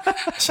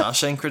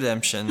 Shawshank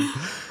Redemption.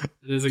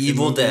 It is a good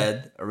Evil movie.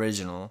 Dead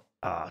original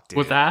Oh, dude.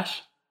 With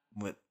Ash?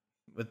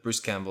 with Bruce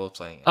Campbell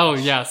playing it. Oh,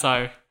 yeah,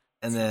 sorry.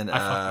 And then I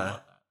fucking love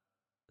that.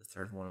 the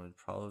third one would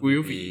probably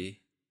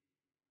Movie.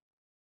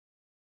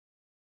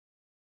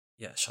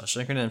 be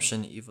Shawshank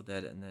Redemption, Evil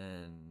Dead, and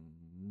then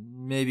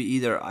maybe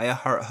either I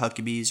Heart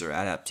Huckabees or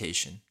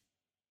Adaptation.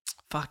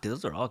 Fuck, dude,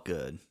 those are all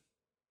good.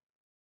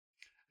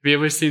 Have you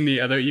ever seen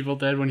the other Evil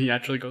Dead when he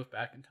actually goes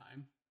back in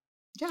time?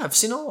 Yeah, I've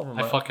seen all of them.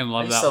 I fucking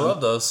love that I one.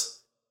 love those.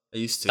 I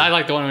used to. I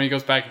like the one when he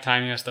goes back in time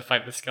and he has to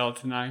fight the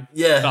Skeleton Eye.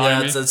 Yeah, the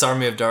army. it's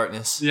Army of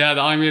Darkness. Yeah,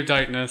 the Army of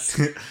Darkness.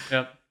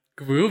 Yep.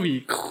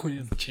 Groovy. He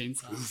has the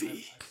chainsaw.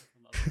 Groovy.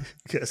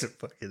 You guys are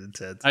fucking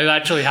intense. I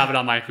actually have it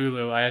on my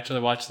Hulu. I actually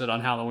watched it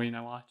on Halloween.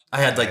 I watched. I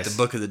had like Nice. the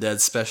Book of the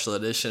Dead special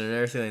edition and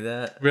everything like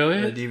that.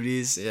 Really? The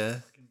DVDs, yeah.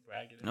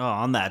 Oh,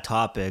 on that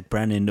topic,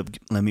 Brandon ended up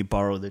letting me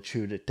borrow the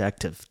True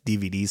Detective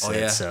DVD set. Oh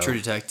yeah, so True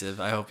Detective.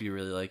 I hope you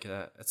really like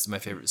that. That's my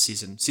favorite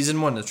season. Season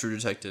 1 of True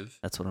Detective.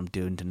 that's what I'm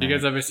doing tonight. You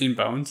guys ever seen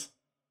Bones?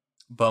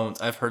 Bones.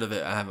 I've heard of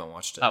it. I haven't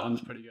watched it. That one's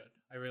pretty good.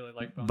 I really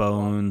like Bones.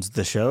 Bones,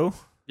 the show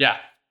Yeah.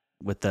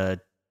 with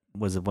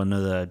was it one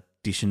of the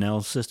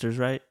Deschanel sisters,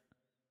 right?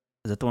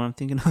 Is that the one I'm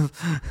thinking of?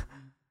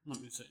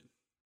 Let me see.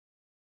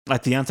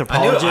 Like the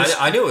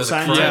anthropologist. I knew it was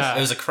a crime. Yeah.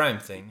 It was a crime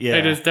thing. Yeah.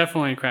 It is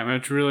definitely a crime.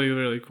 It's really,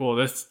 really cool.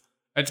 It's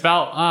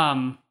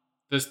about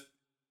this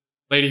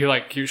lady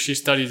who she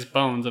studies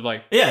bones of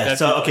like Yeah. dead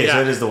So people. okay, Yeah.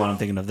 so it is the one I'm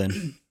thinking of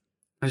then.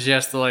 And she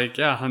has to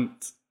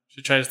hunt.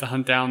 She tries to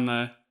hunt down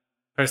the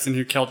person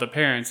who killed the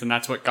parents, and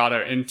that's what got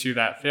her into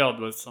that field.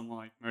 Was someone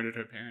like murdered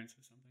her parents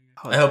or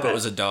something. I hope it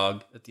was a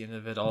dog at the end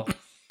of it all.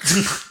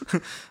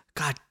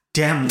 God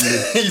damn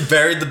you! You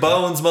buried the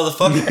bones,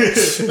 motherfucker.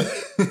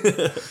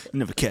 You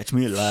never catch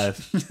me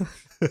alive.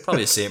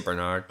 Probably a Saint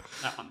Bernard.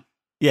 That one.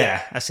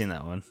 Yeah, I've seen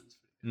that one.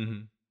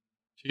 Mm-hmm.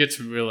 She gets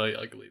really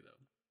ugly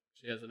though.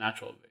 She has a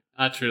natural.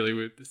 That's really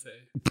weird to say.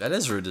 That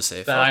is rude to say.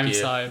 But Fuck I'm you.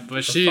 sorry,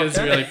 but she is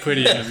really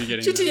pretty in the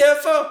beginning.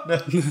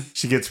 GTFO.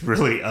 She gets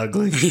really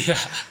ugly. Yeah.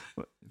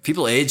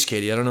 People age,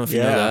 Katie. I don't know if you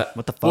know Yeah. that.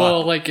 What the fuck?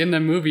 Well, like in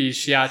the movie,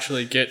 she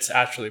actually gets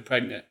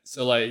pregnant.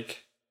 So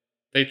like,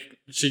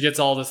 she gets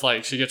all this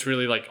she gets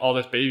really all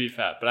this baby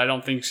fat. But I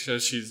don't think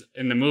she's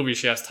in the movie.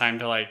 She has time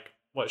to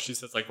what she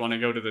says want to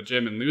go to the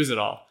gym and lose it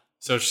all.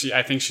 So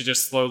I think she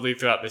just slowly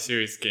throughout the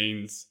series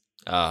gains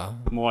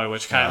more,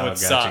 which kind of would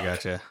suck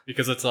Gotcha.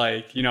 because it's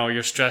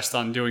you're stressed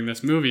on doing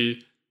this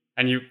movie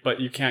but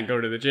you can't go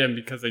to the gym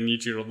because they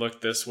need you to look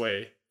this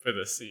way for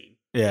this scene.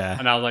 Yeah.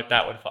 And I was like,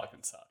 that would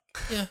fucking suck.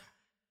 Yeah.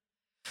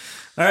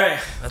 All right.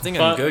 I think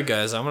But- I'm good,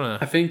 guys. I'm I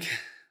gonna. think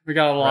we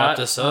got a lot. Wrap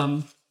this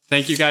up.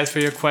 Thank you guys for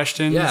your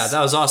questions. Yeah,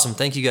 that was awesome.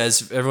 Thank you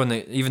guys, everyone.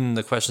 Even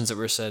the questions that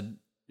were said.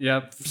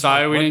 Yep.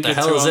 Sorry we didn't What get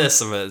the to hell is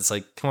them. this? It's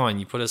like, come on,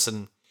 you put us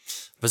in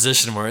a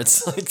position where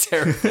it's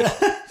terrible.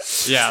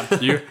 Yeah,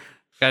 you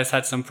guys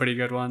had some pretty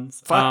good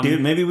ones. Fuck, dude.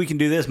 Maybe we can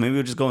do this. Maybe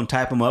we'll just go and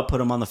type them up, put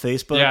them on the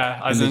Facebook. Yeah,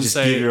 I was and then gonna just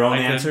say, give your own I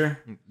could answer.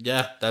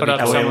 Yeah, Put that'd up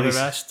be cool. some at of the least-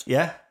 rest.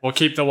 Yeah. We'll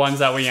keep the ones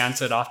that we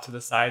answered off to the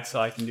side so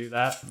I can do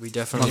that. We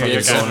definitely Yeah, need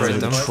you're to going separate to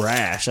them. the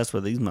Trash. That's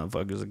where these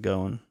motherfuckers are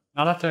going.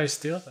 Not after I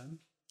steal them.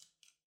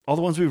 All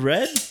the ones we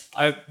read?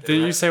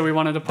 Didn't you say we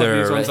wanted to put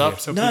They're these ones right up? here.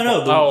 So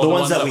No, the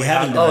ones that we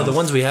haven't Oh, done. the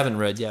ones we haven't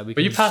read. Yeah,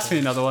 But you passed me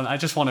another one. I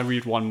just want to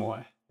read one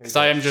more. Because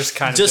I am just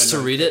kind of... just to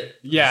read it.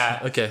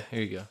 Yeah. Okay,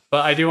 here you go.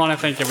 But I do want to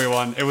thank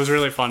everyone. It was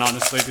really fun,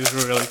 honestly. These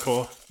were really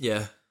cool.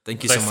 Yeah,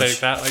 thank you Did so I much. say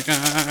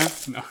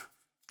that? No.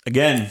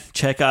 Again,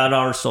 check out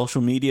our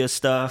social media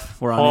stuff.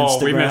 We're on Oh,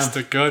 Instagram. we missed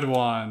a good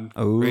one.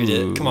 Ooh. Read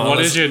it. Come on. What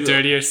let's is your do it.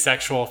 dirtiest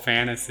sexual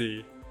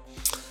fantasy?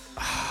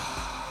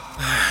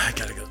 I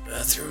gotta go to the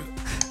bathroom.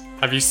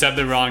 Have you said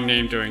the wrong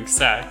name during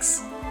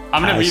sex?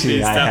 I'm gonna read Actually,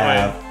 these I that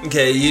have. way.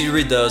 Okay, you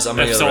read those. I'm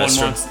gonna If go to the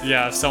someone restroom. wants,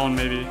 yeah, if someone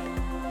maybe.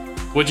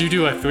 Would you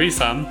do a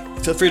threesome?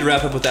 Feel free to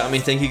wrap up without me.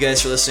 Thank you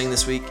guys for listening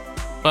this week.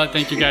 But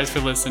thank you guys for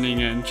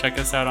listening and check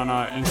us out on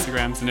our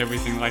Instagrams and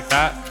everything like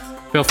that.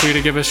 Feel free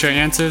to give us your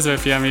answers, or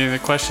if you have any other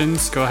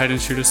questions, go ahead and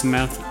shoot us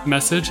a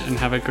message and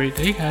have a great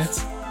day,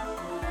 guys.